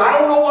 and he says, I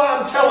don't know why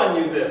I'm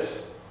telling you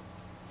this,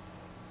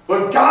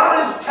 but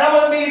God is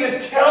telling me to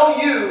tell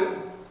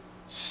you,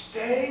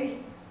 stay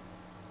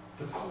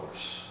the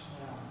course.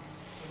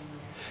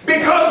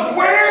 Because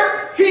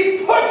where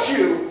he puts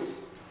you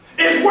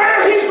is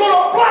where he's going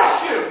to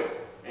bless you.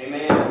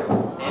 Amen.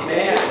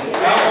 Amen.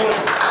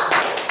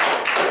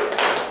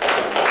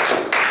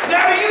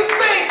 Now, do you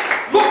think,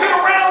 looking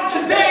around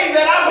today,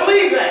 that I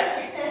believe that?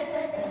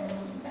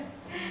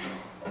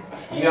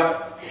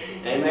 Yep.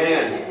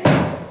 Amen.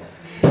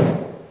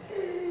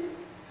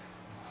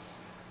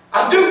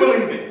 I do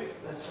believe it.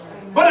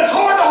 But it's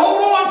hard to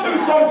hold on to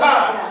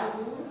sometimes.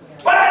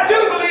 But I do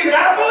believe it.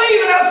 I believe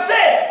it. I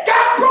said,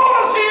 God brought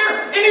us here,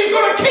 and he's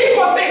going to keep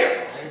us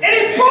here. And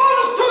he brought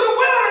us to the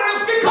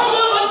wilderness because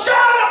there's a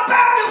John the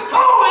Baptist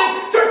calling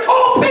to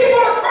call people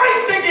to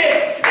Christ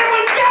again. And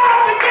when God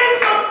begins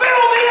to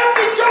fill the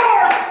empty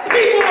jars,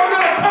 people are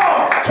going to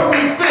come to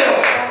be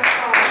filled.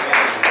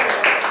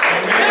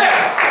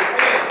 Yeah.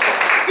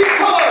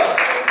 Because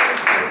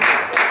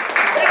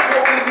that's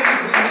what we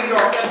need. We need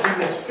our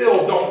emptiness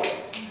filled, don't we?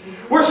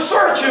 We're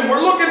searching.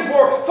 We're looking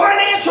for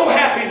financial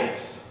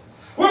happiness.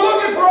 We're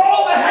looking for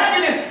all the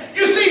happiness.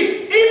 You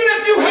see, even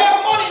if you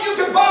have money, you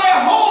can buy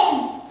a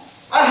home,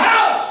 a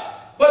house,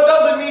 but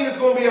doesn't mean it's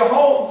going to be a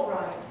home.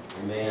 Right.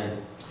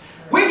 Amen.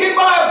 We can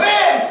buy a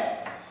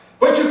bed,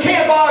 but you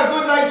can't buy a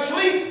good night's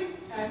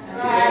sleep. That's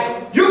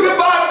right. You can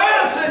buy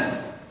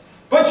medicine,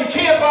 but you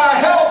can't buy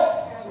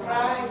health. That's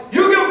right.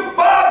 You can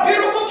buy a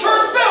beautiful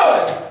church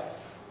building,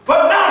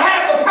 but not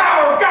have the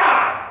power of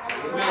God.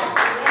 That's right.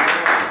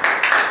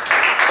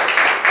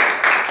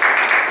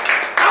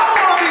 I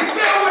want to be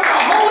filled with the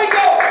Holy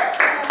Ghost.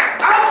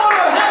 I want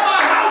to have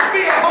my house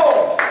be a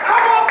home. I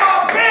want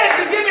my bed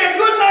to give me a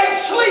good night's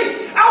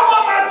sleep. I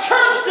want my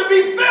church to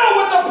be filled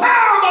with the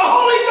power of the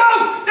Holy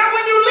Ghost. That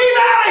when you leave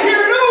out of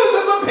here, it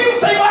oozes and people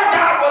say, my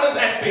God, what is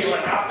that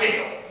feeling I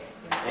feel?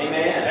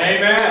 Amen.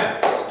 Amen.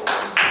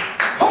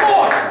 Come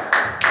on.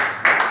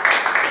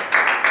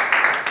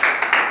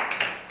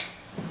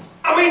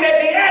 I mean,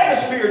 that the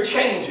atmosphere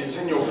changes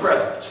in your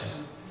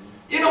presence.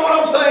 You know what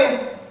I'm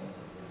saying?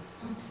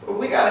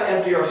 We got to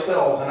empty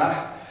ourselves. And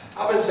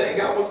I've been saying,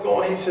 God, what's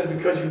going on? He said,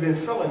 because you've been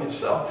filling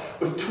yourself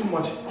with too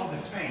much other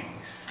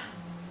things.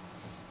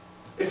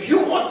 If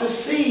you want to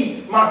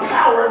see my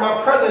power and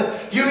my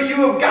presence, you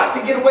have got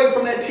to get away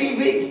from that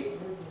TV.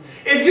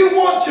 If you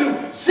want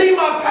to see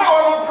my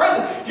power and my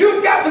presence,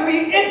 you've got to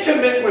be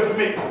intimate with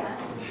me.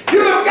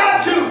 You have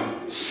got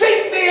to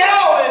seek me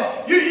out,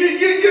 and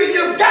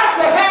you've got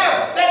to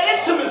have that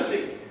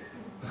intimacy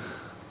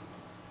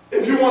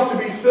if you want to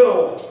be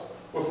filled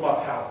with my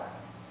power.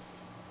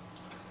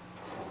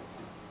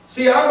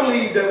 See, I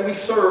believe that we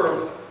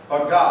serve a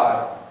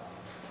God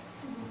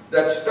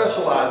that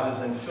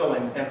specializes in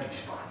filling empty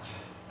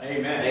spots.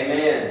 Amen.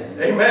 Amen.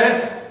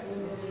 Amen?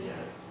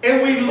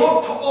 And we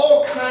look to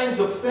all kinds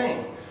of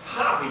things,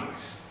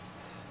 hobbies,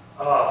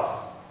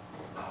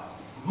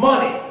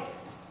 money.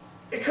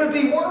 It could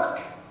be work.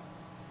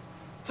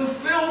 To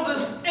fill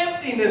this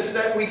emptiness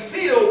that we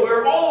feel,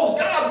 where all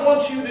God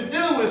wants you to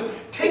do is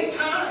take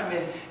time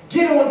and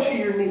get onto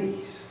your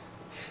knees.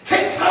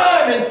 Take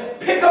time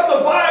and pick up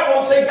the Bible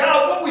and say,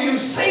 God, what will you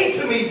say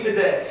to me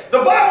today? The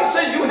Bible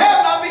says you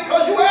have not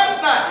because you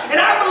ask not. And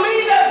I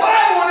believe that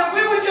Bible, and if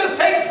we would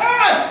just take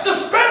time to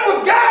spend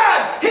with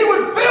God, he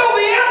would fill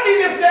the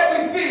emptiness that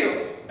we feel.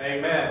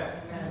 Amen.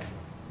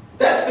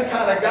 That's the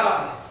kind of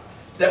God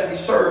that we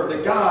serve,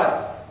 the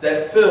God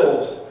that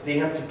fills the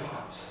empty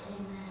pots.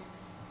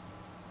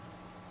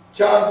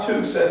 John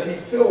 2 says he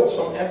filled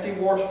some empty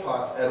wash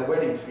pots at a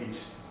wedding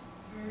feast.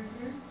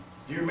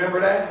 Do you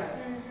remember that?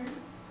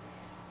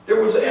 There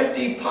was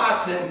empty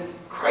pots, and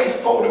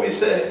Christ told him, he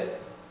said,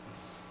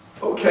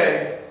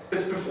 okay,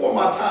 it's before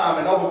my time.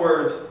 In other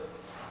words,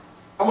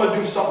 I'm going to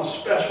do something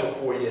special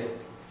for you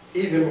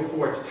even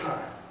before it's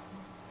time.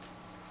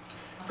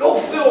 Go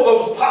fill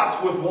those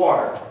pots with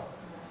water.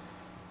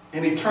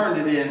 And he turned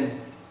it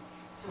in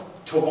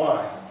to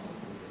wine.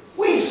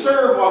 We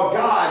serve a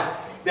God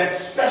that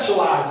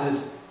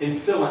specializes in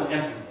filling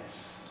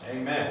emptiness.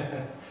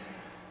 Amen.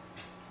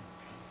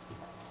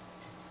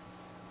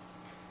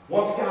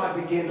 Once God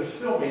began to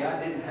fill me,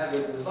 I didn't have the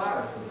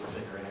desire for the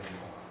cigarette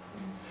anymore.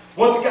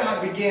 Once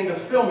God began to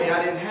fill me,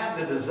 I didn't have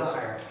the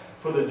desire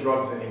for the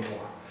drugs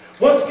anymore.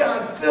 Once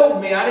God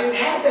filled me, I didn't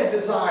have that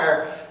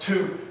desire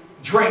to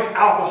drink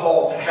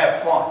alcohol to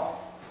have fun.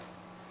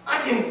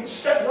 I can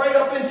step right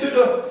up into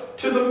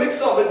the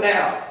mix of it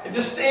now and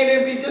just stand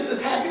there and be just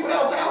as happy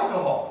without the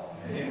alcohol.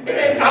 And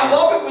then I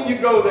love it when you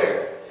go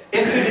there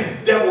into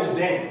the devil's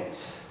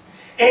dens.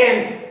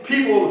 And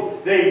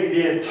people,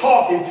 they're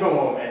talking to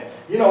them and,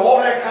 you know, all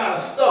that kind of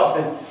stuff.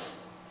 And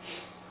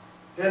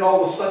Then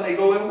all of a sudden they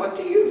go in, what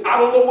do you, I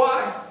don't know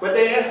why, but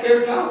they ask me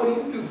every time, what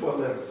do you do for a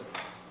living?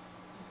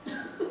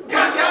 What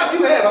kind of job do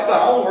you have? I said,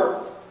 I don't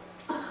work.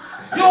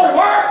 You don't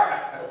work?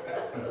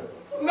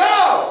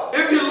 No.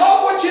 If you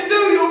love what you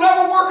do, you'll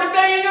never work a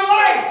day in your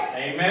life.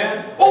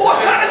 Amen. Well,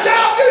 what kind of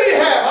job do you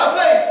have? I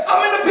say,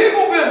 I'm in the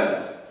people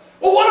business.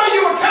 Well, what are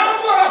you, a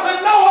counselor? I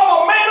said, no, I'm a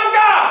man of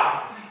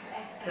God.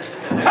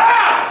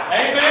 Ah!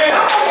 Amen.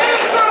 I'm a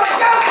minister of the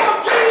gospel of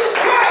Jesus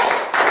Christ.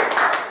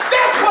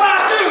 That's what I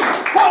do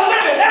for a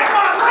living. That's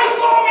my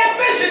lifelong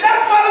ambition.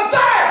 That's my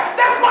desire.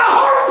 That's my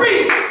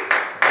heartbeat.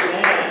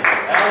 Amen.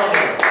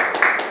 Hallelujah.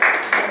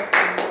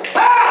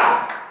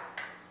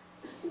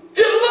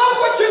 If you love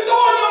what you're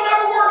doing, you'll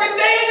never work a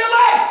day in your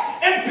life.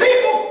 And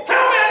people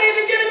tell me I need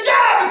to get a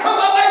job because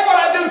I like what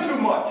I do too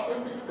much.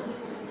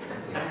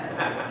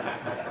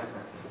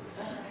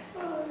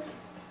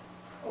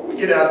 Well, we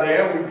get out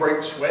there and we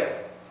break sweat.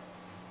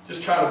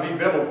 Just trying to be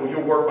biblical.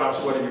 You'll work by the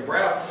sweat of your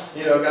brow.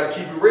 You know, got to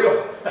keep it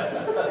real.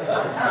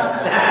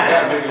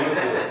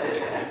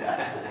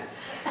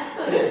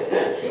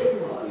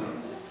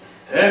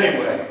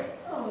 Anyway,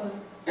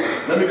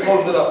 let me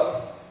close it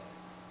up.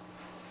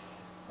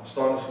 I'm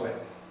starting to sweat.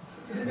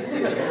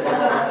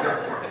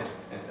 Now,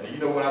 you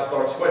know when I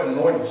start sweating,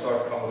 anointing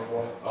starts coming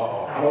forth.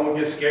 I don't want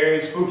to get scary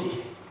and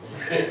spooky.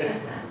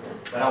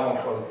 But I want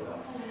to close it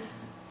up.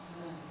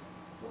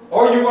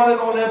 Are you running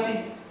on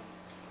empty?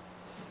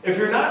 If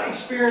you're not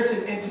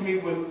experiencing intimacy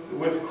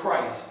with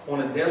Christ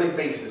on a daily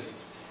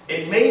basis,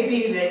 it may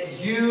be that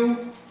you,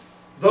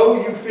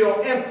 though you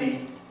feel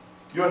empty,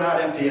 you're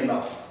not empty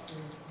enough.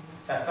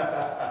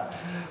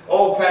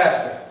 Oh,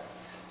 Pastor.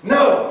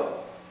 No,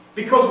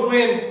 because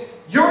when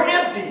you're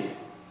empty,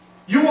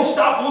 you will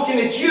stop looking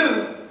at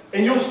you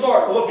and you'll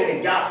start looking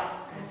at God.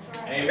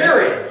 Amen.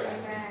 Period.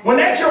 When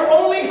that's your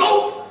only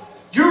hope,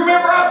 you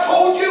remember I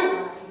told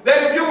you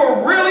that if you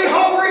were really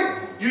hungry,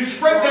 you'd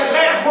scrape that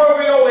last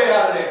ravioli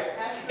out of there.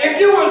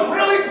 If you was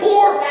really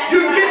poor,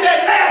 you'd get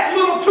that last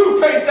little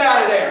toothpaste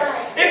out of there.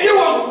 If you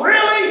was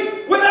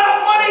really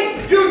without money,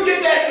 you'd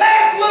get that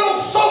last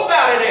little soap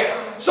out of there.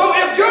 So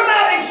if you're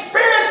not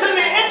experiencing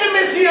the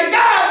intimacy of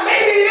God,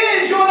 maybe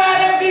it is you're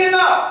not empty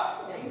enough.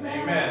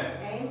 Amen.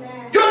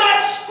 You're not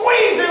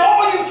squeezing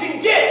all you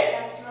can get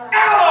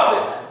out of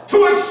it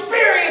to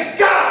experience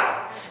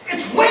God.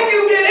 It's when you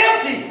get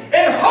empty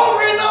and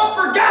hungry enough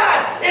for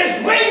God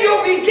is when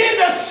you'll begin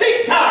to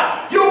seek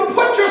God. You'll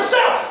put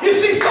yourself, you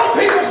see, some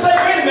people say,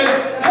 wait a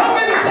minute, come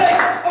in and say,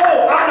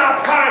 oh, I'm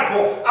not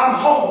prideful, I'm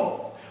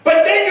humble.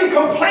 But then you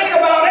complain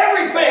about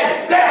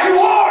everything that you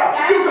are.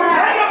 You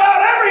complain about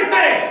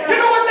everything.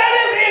 You know what that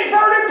is?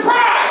 Inverted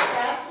pride.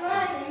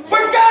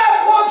 But God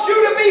wants you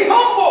to be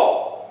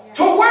humble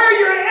to where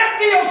you're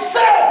empty of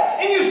self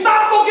and you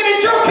stop looking at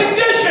your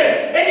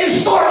condition and you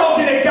start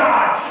looking at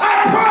God.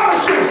 I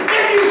promise you,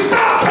 if you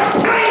stop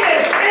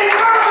complaining and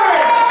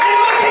murmuring and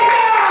look at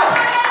God,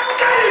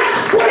 let Him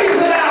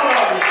squeeze it out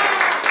of you.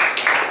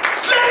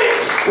 Let Him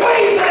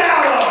squeeze it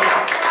out of you.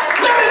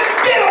 Let Him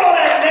get all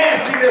that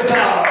nastiness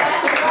out of you.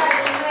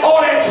 All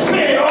that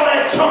sin, all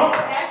that junk.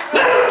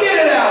 Let Him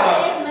get it out of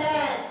you.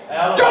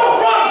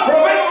 Don't run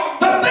from it.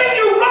 The thing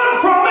you run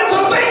from is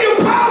the thing you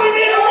probably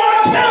need to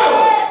run to.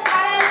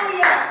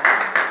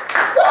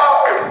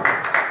 Woo!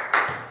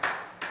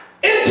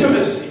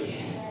 Intimacy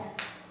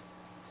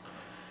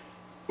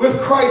with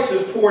Christ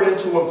is poured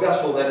into a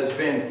vessel that has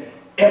been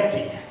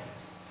emptied.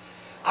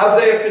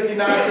 Isaiah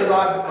 59 says,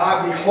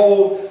 I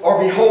behold,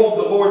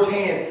 the Lord's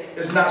hand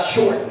is not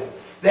shortened,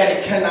 that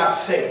it cannot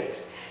save.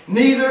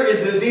 Neither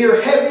is His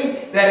ear heavy,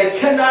 that it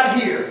cannot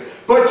hear.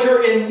 But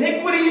your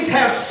iniquities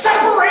have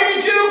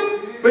separated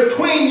you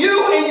between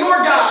you and your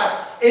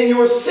God, and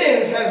your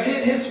sins have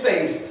hid His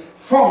face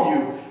from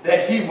you,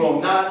 that He will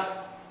not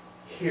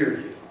hear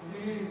you.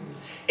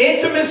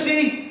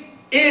 Intimacy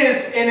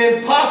is an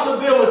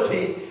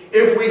impossibility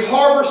if we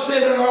harbor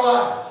sin in our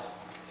lives.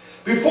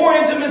 Before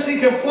intimacy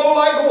can flow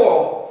like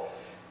oil,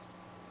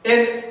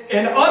 in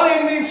an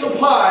unending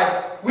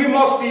supply, we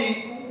must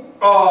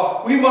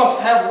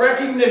have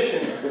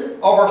recognition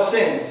of our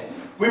sins.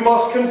 We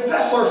must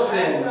confess our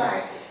sins,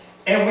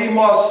 and we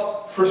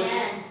must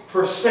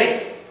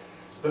forsake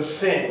the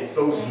sins,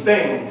 those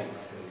things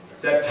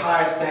that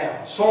tie us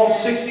down. Psalm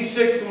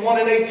 66 and 1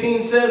 and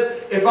 18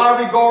 says, if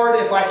I regard,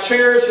 if I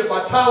cherish, if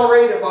I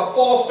tolerate, if I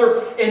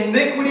foster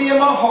iniquity in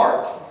my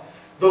heart,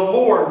 the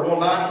Lord will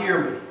not hear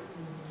me.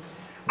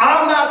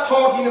 I'm not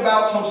talking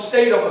about some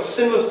state of a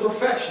sinless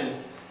perfection,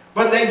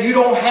 but that you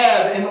don't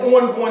have an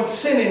ongoing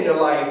sin in your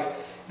life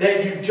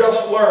that you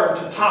just learned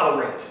to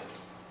tolerate.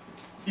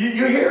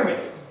 You hear me?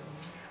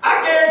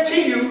 I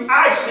guarantee you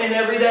I sin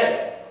every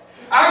day.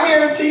 I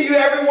guarantee you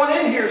everyone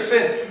in here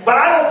sin, but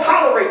I don't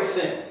tolerate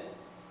sin.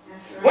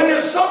 When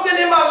there's something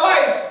in my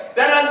life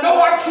that I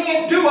know I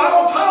can't do, I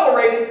don't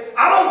tolerate it.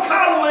 I don't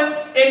coddle it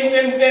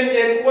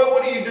and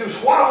what do you do?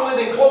 Swaddle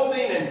it in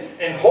clothing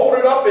and hold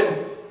it up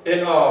and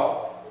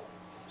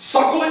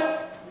suckle it.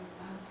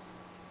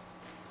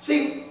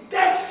 See,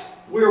 that's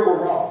where we're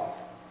wrong.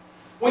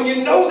 When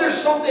you know there's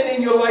something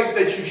in your life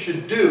that you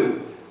should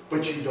do,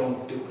 but you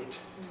don't do it.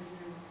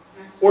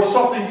 Or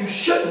something you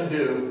shouldn't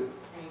do,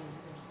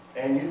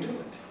 and you do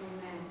it.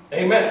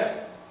 Amen.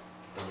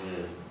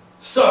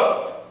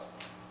 So,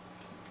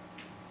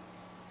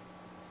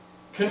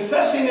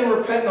 confessing and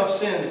repenting of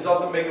sins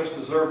doesn't make us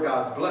deserve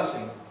God's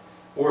blessing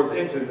or His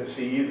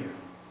intimacy either.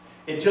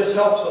 It just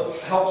helps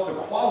to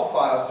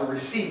qualify us to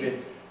receive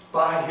it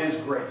by His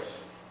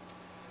grace.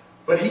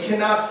 But He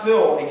cannot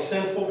fill a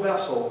sinful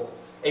vessel,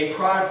 a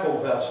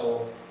prideful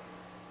vessel,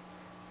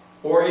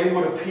 or it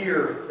would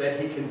appear that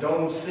He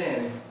condones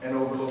sin and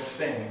overlooks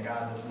sin, and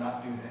God does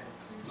not do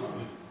that.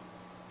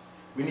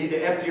 We need to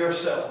empty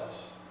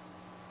ourselves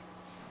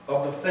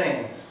of the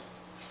things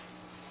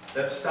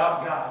that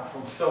stop God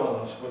from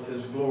filling us with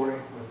His glory,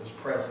 with His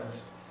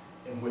presence,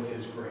 and with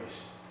His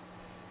grace.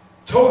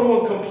 Total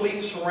and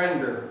complete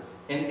surrender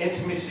and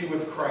intimacy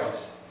with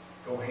Christ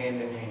go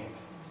hand in hand.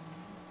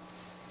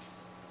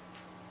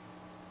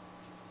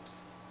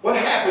 What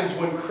happens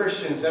when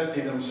Christians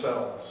empty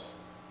themselves?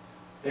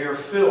 They are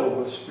filled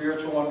with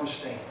spiritual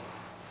understanding.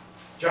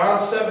 John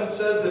 7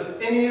 says,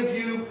 if any of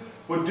you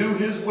would do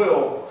His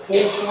will, full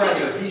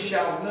surrender, he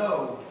shall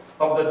know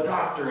of the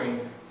doctrine,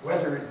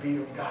 whether it be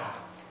of God.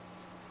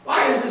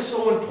 Why is this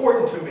so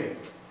important to me?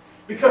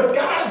 Because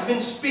God has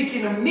been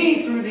speaking to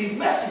me through these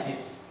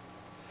messages.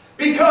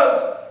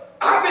 Because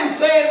I've been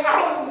saying, I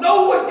don't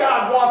know what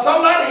God wants.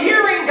 I'm not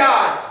hearing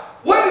God.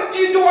 What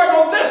do I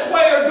go this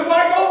way or do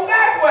I go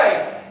that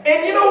way?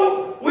 And you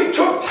know, we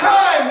took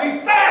time, we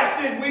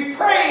fasted, we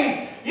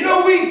prayed. You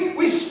know,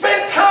 we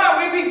spent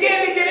time, we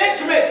began to get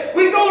intimate.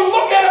 We go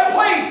look at a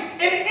place,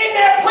 and in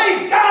that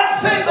place, God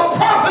sends a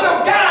prophet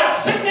of God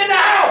sitting in the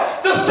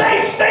house to say,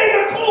 stay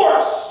the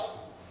course.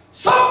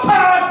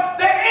 Sometimes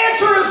the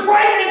answer is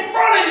right in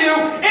front of you,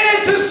 and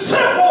it's as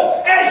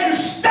simple as you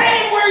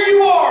staying where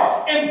you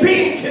are and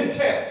being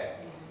content.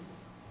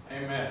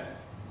 Amen.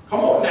 Come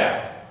on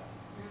now.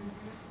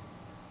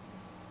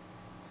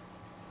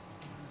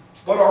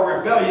 But our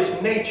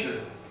rebellious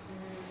nature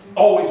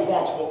always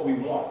wants what we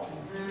want.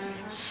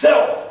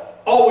 Self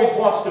always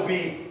wants to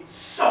be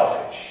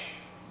selfish.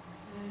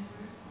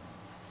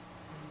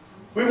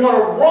 We want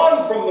to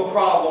run from the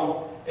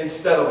problem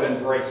instead of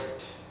embrace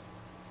it.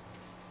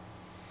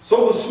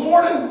 So this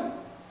morning,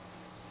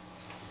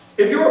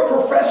 if you're a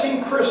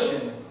professing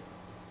Christian,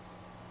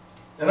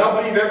 and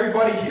I believe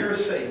everybody here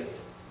is saved,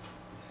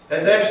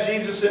 has asked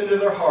Jesus into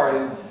their heart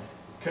and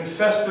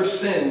confessed their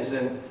sins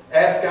and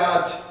asked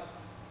God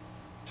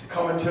to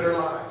come into their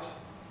lives.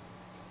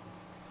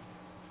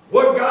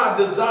 What God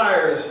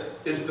desires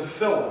is to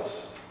fill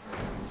us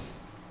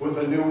with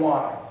a new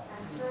wine.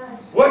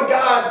 What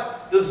God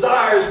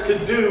desires to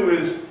do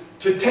is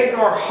to take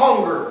our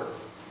hunger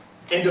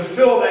and to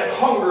fill that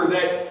hunger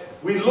that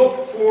we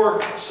look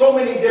for so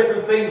many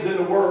different things in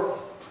the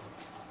world.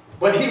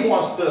 But He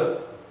wants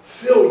to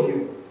fill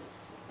you.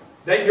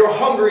 That your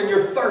hunger and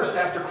your thirst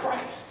after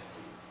Christ.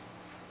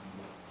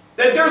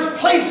 That there's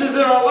places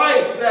in our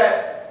life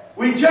that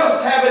we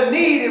just have a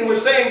need and we're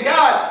saying,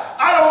 God,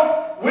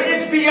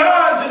 it's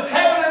beyond just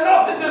having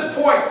enough at this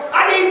point.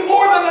 I need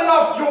more than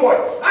enough joy.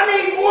 I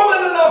need more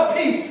than enough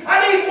peace. I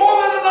need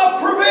more than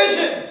enough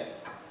provision.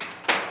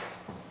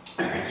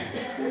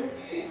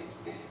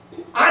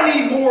 I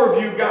need more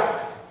of you,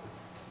 God.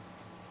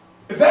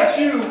 If that's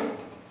you,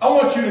 I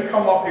want you to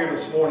come up here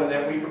this morning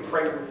that we can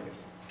pray with you.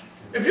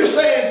 If you're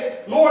saying,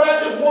 Lord, I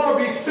just want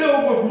to be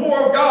filled with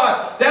more of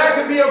God, that I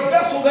could be a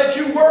vessel that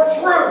you work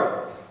through.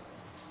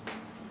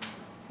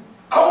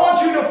 I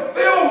want you to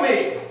fill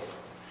me.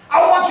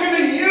 I want you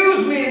to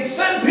use me and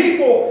send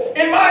people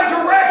in my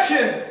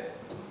direction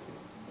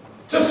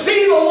to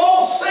see the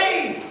lost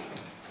saved.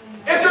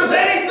 If there's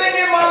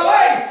anything in my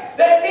life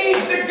that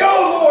needs to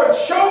go, Lord,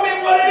 show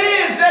me what it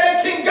is that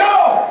it can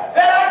go,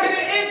 that I can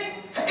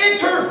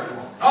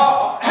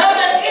have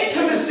that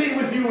intimacy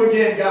with you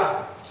again,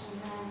 God.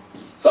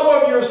 Some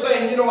of you are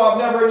saying, you know, I've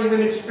never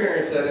even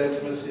experienced that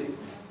intimacy.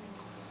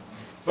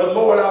 But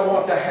Lord, I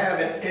want to have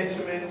an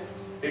intimate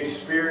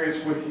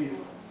experience with you.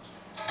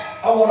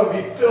 I want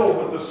to be filled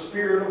with the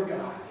Spirit of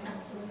God.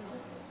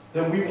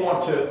 Then we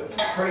want to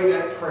pray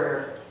that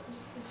prayer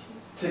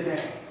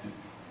today.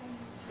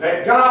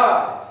 That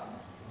God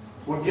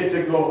will get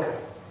the glory.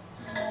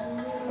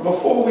 And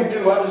before we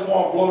do, I just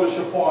want to blow the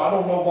shofar. I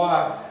don't know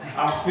why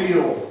I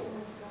feel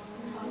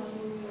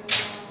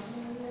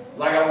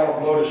like I want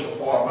to blow the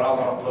shofar, but I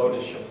want to blow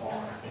the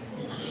shofar.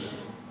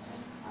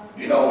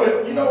 You know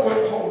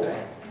what, hold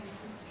that.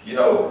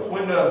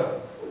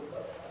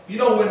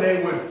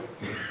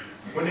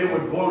 When they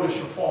would blow the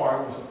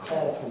shofar, it was a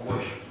call to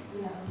worship.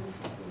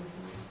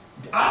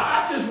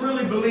 I just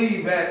really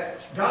believe that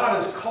God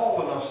is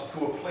calling us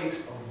to a place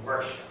of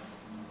worship.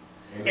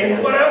 Amen.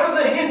 And whatever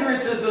the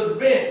hindrances has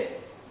been,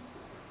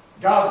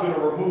 God's going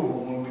to remove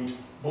them when we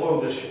blow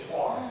the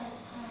shofar.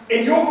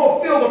 And you're going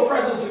to feel the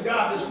presence of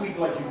God this week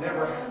like you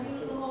never have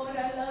before.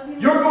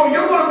 You're going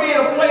to be in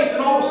a place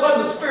and all of a sudden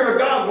the Spirit of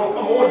God is going to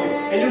come on you.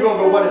 And you're going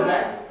to go, what is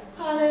that?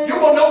 You're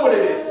going to know what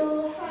it is.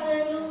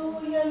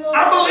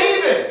 I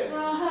believe it.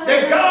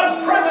 That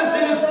God's presence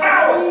and His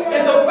power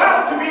is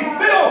about to be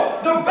filled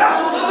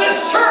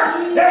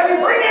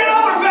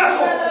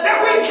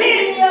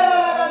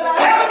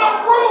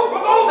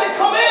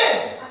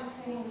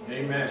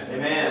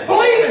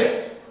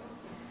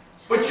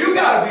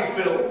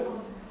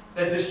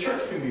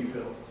be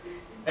filled.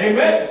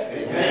 Amen.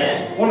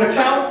 Amen. On the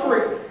count of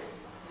 3.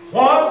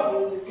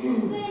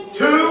 1,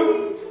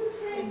 2,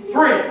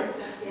 3.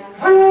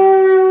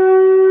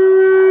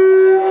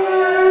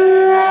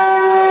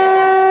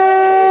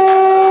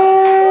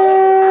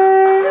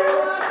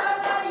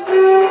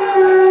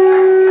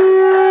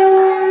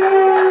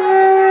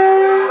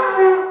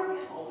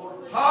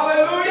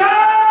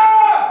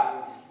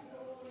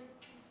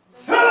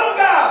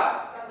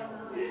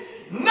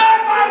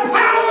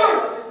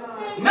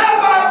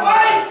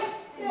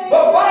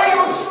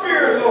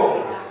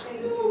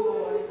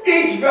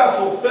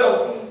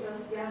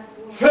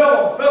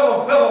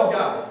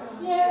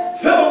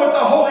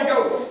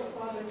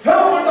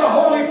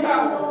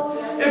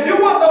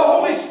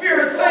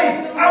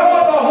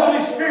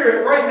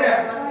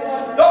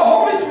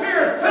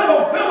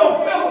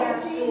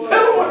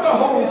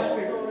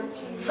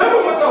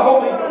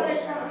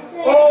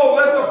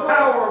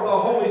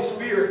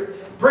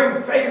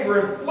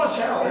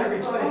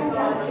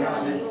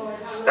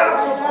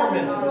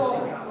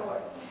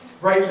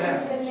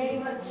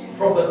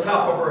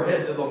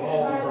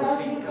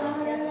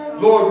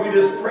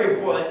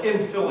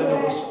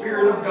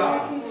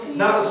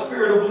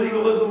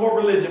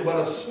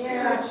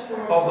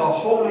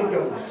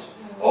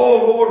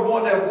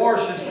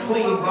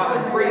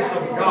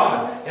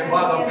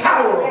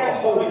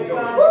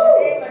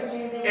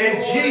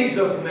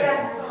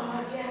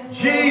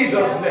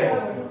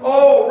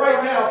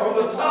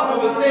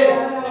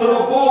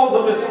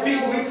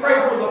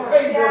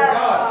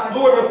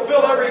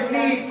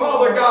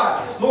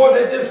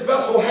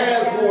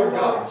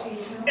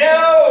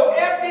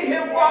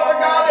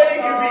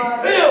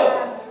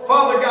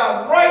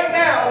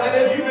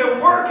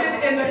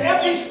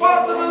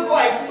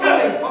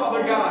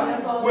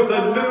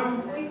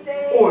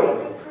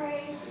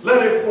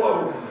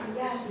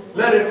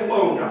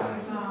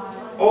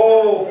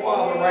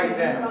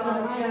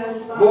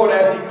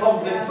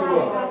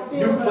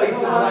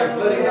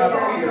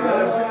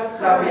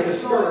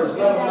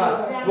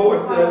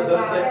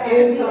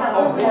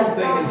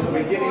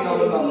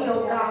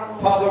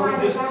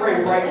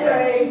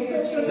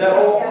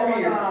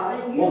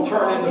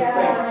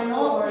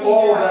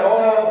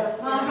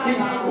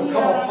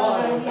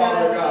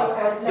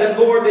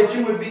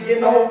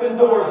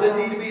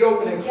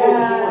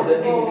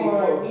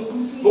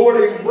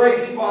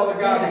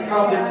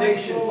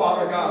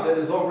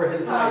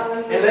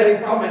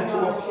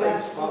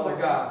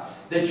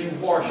 That you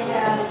wash him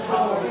from the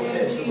top of his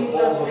head to the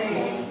balls of his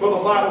feet. For the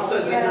Bible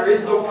says that there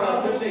is no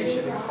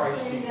condemnation in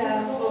Christ Jesus.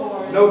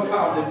 No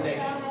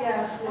condemnation.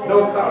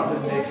 No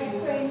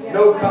condemnation.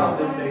 No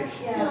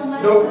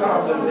condemnation. No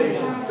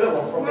condemnation. Fill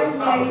them from the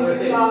top of their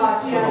head to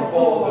the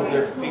balls of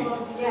their feet.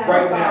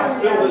 Right now,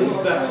 fill this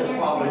vessel,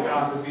 Father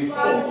God, to be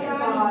full.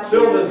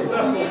 Fill this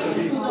vessel to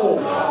be full,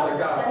 Father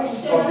God,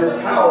 of your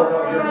power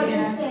and of your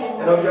peace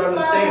and of your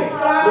understanding.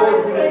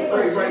 Lord, we just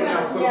pray right now,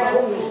 put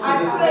coals to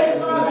this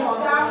man's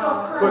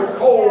life. Put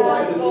coals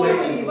to this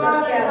man's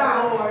life.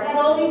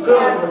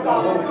 Fill him with the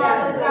Holy Spirit.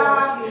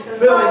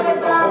 Fill him with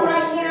the Holy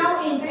Spirit.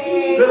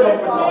 Fill him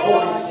with the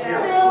Holy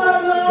Spirit. Fill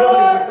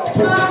him with the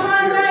Holy Spirit.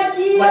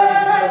 Like he's never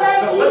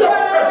felt. Let the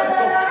presence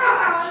of God.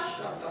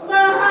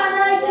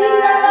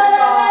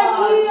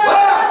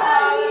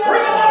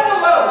 Bring him up a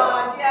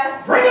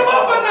level. Bring him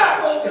up a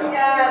notch.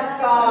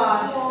 Yes,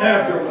 God.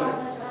 Have your way.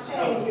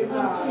 Thank you,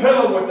 God. Fill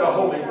him with the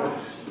Holy Ghost.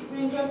 Fill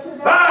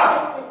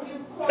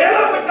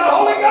him with the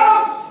Holy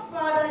Ghost.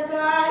 Father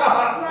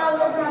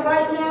God,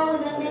 right now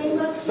in the name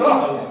of Jesus,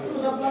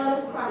 through the blood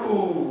of Christ,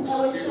 that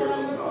was shed on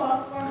the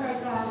cross for her,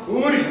 God.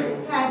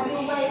 Have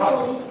your way,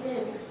 Holy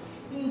Spirit.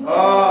 Be with her,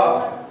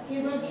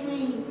 give her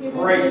dreams, give her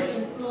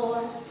visions,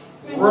 Lord.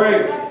 Bring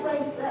her to that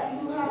place that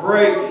you have for her,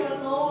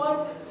 Lord.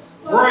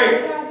 Break.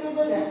 God, give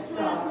her the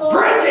strength, Lord.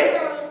 Break it.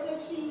 That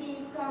she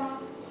needs, God.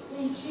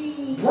 In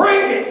Jesus'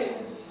 Break it.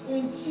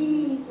 In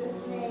Jesus'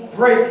 name.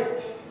 Break it.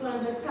 From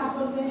the top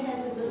of her head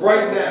to the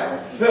Right now,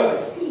 fill it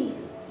peace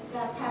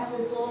that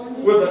passes all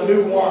understanding. with a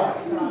new wine.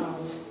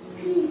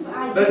 Peace,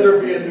 Let there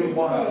be a new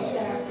wine. peace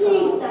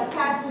that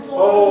passes all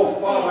Oh,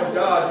 Father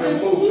God, you're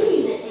moving.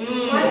 Receive it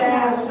right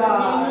now in the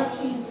name of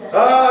Jesus.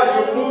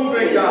 You're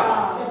moving,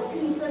 God. The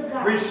peace of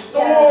God.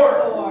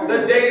 Restore the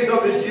days of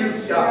his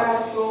youth, God.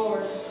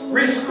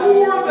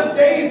 Restore the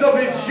days of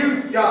his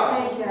youth,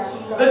 God.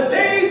 The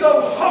days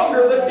of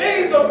hunger, the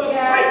days of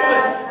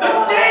discipline,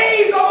 the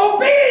days of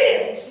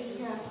obedience.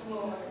 Yes,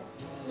 Lord.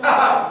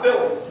 Fill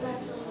him.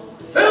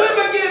 Fill him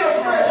again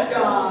afresh,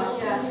 God.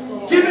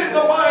 Give him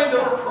the mind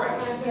of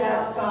Christ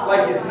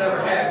like he's never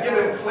had. Give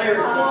him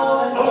clarity.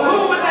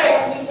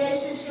 Illuminate.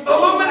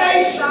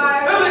 Illumination.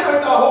 Fill him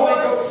with the Holy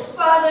Ghost.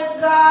 Father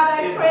God, I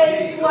In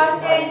praise you. I Jesus'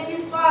 thank you,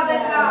 Father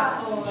God.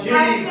 I Jesus'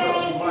 thank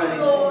mighty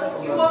you, Lord. name.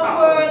 From You the are top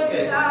of his worthy,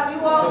 head God. You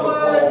to are the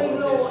worthy, balls of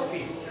Lord. his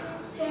feet.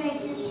 Thank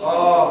you, Jesus.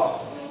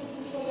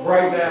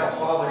 Right now,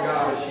 Father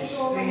God, as she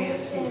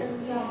stands here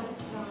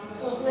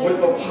with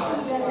the pot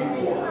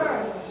before her.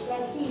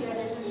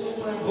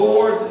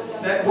 Lord,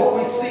 that what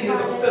we see in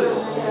the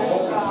physical is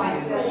what we see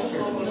in the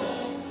spiritual.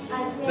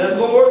 That,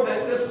 Lord,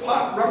 that this pot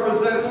spot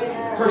represents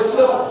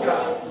herself,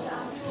 God.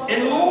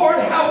 And Lord,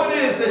 how it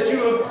is that you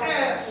have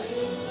asked,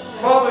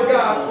 Father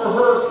God, for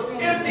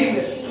her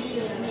emptiness.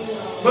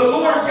 But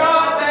Lord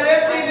God, that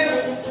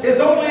emptiness is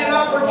only an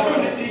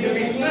opportunity to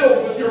be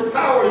filled with your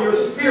power, your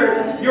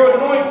spirit, your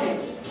anointing,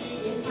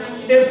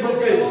 and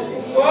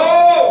provision.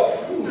 Oh!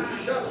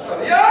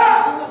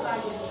 Yeah!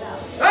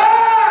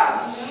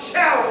 Ah!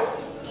 Shout it!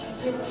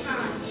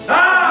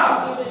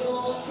 Ah!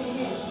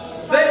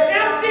 The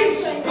empty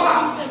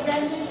spot.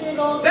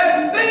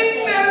 That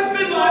thing that has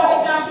been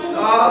lost.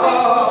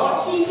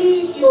 Ah!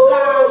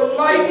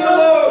 Lighten the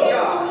load,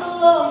 God.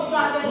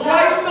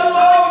 Lighten the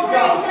load,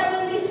 God.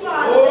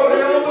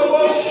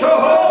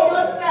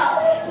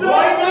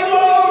 Lighten the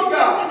load,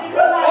 God.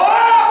 Oh!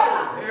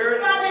 Here it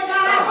is.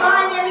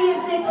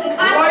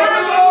 Lighten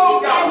the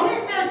load, God.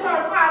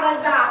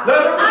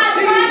 Let her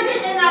receive.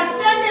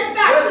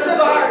 Let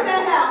desire.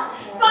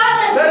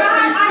 Let it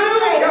be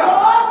filled, God.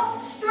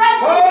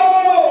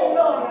 Oh!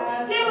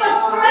 Give us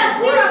strength.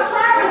 Give us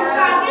courage,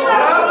 God. Give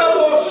us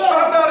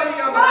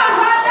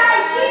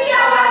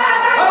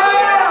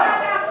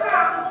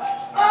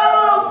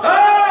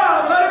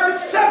let her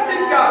accept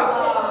it, God.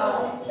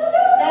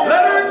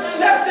 Let her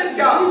accept it,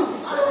 God.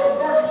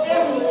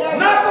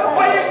 Not to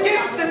fight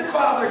against it,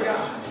 Father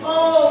God.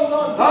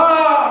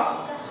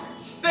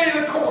 Stay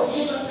the course.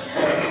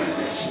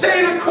 Stay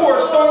the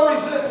course. Don't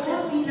resist.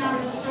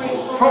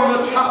 From the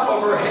top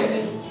of her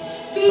head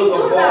to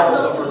the balls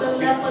of her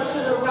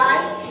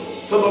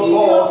feet. To the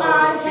balls of her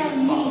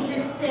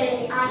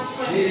feet,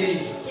 Father.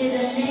 Jesus. In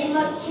the name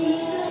of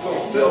Jesus.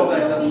 Fulfill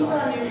that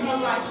desire.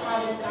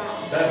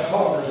 That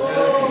hunger.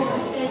 That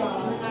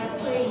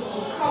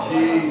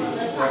Jesus.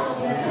 Give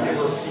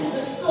her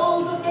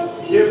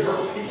peace. Give her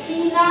peace. Be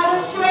not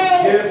afraid.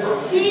 Give her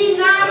peace. Be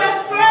not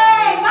afraid.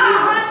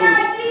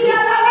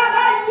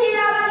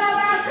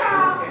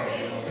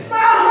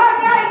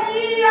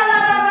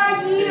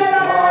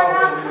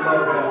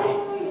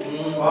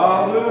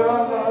 Father, I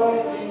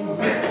love you.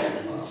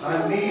 I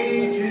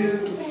need you.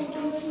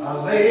 I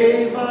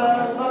lay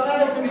my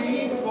life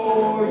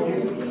before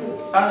you.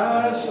 I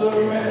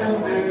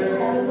surrender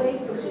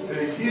to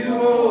you,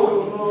 oh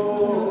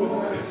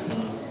Lord.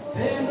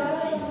 And I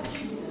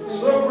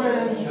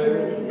surrender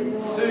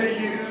to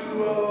you,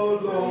 oh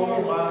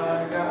Lord,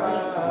 my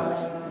God.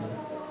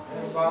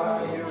 And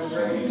by your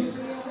grace,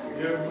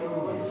 your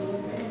grace,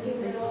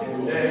 in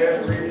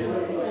every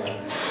place,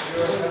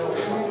 your help,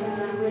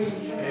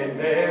 in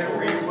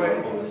every way,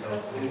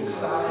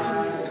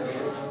 inside.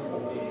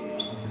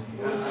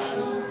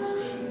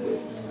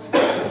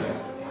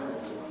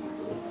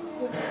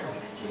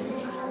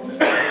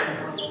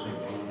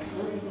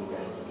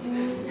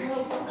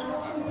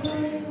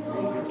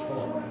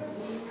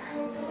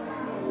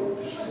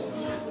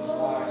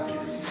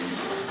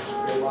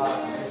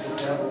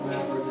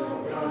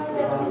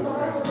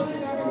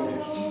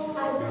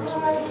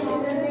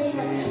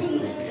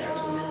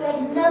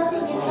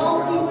 Nothing and no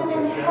demon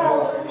in hell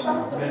is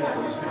something.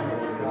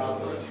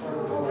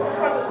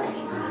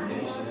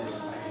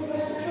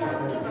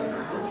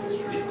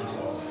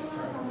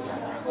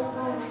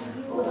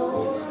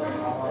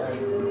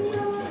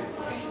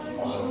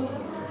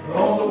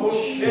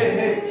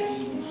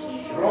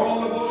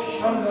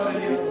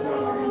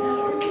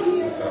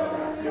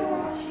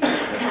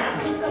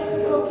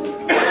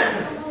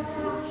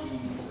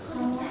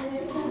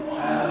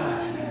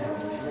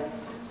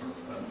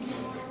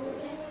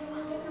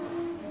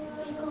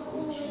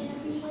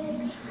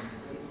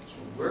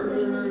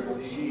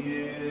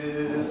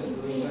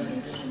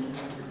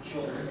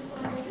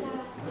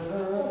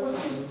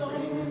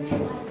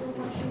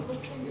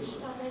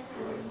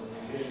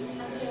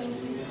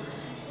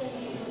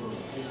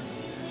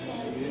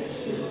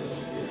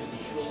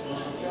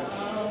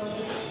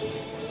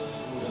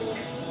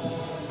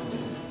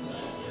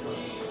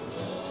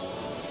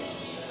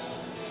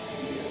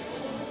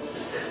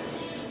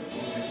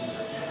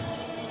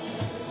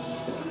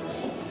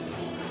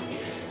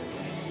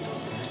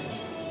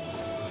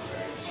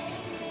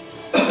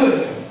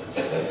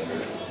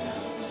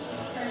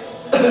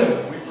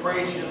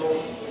 Praise you,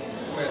 Lord.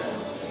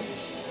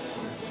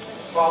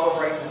 Father,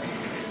 right now,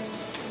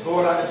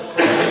 Lord, I just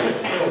pray that you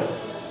fill,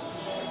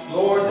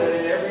 Lord, that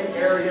in every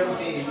area of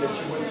need that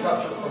you would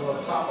touch her from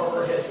the top of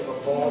her head to the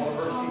balls of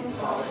her feet,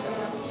 Father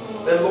God.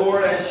 That,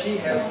 Lord, as she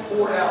has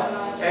poured out,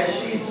 as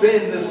she's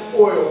been this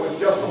oil with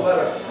just a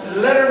letter,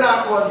 let her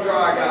not run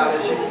dry, God,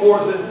 as she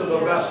pours into the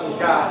vessels,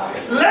 God.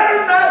 Let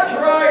her not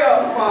dry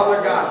up,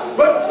 Father God,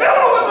 but fill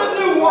her with a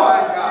new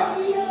wine, God.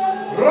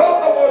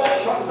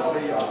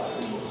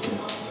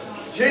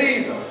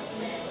 Jesus,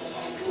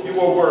 you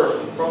are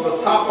worthy from the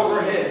top of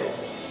her head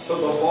to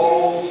the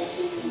balls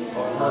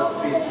of her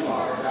feet,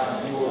 Father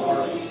God. You are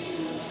worthy.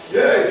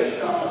 Yay,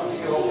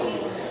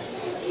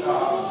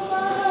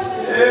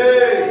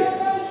 yay,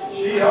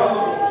 she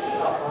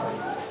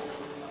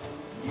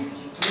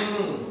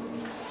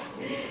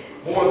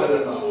more than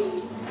enough.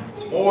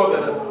 More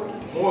than enough.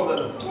 More than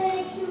enough.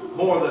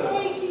 More than enough.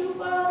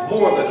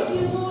 More than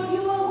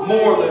enough.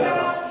 More than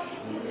enough.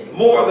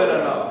 More than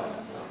enough.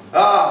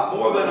 Ah.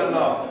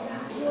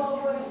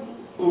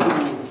 Ooh,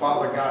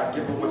 Father God,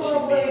 give her what she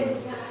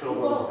needs to fill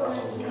those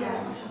vessels,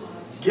 God.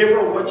 Give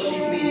her what she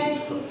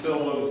needs to fill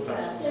those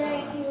vessels.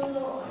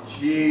 In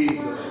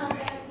Jesus'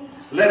 name.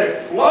 Let it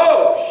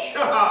flow.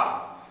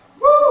 Shah.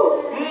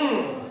 Woo.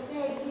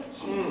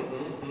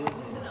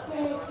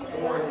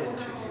 Pour it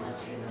into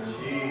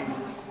you.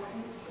 Jesus.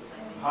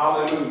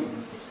 Hallelujah.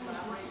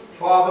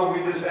 Father,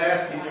 we just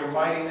ask in your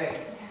mighty name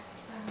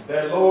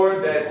that,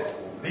 Lord, that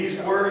these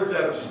words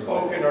that are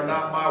spoken are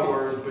not my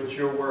words, but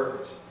your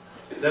words.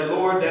 That,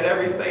 Lord, that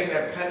everything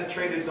that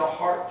penetrated the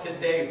heart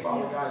today,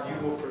 Father God,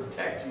 you will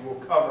protect, you will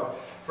cover.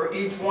 For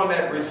each one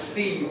that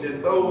received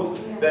and those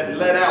that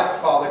let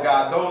out, Father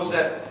God, those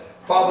that,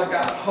 Father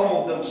God,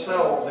 humbled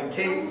themselves and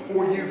came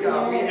before you,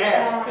 God, we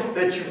ask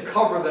that you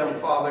cover them,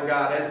 Father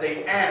God, as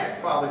they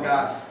ask, Father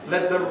God,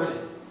 let them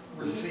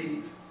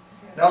receive.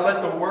 Now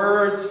let the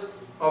words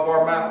of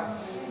our mouth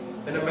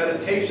and the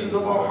meditations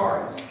of our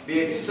heart be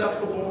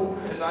acceptable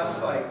in thy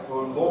sight,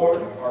 O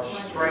Lord, our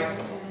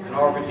strength and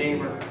our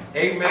Redeemer.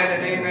 Amen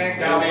and amen.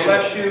 God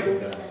bless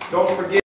you. Don't forget.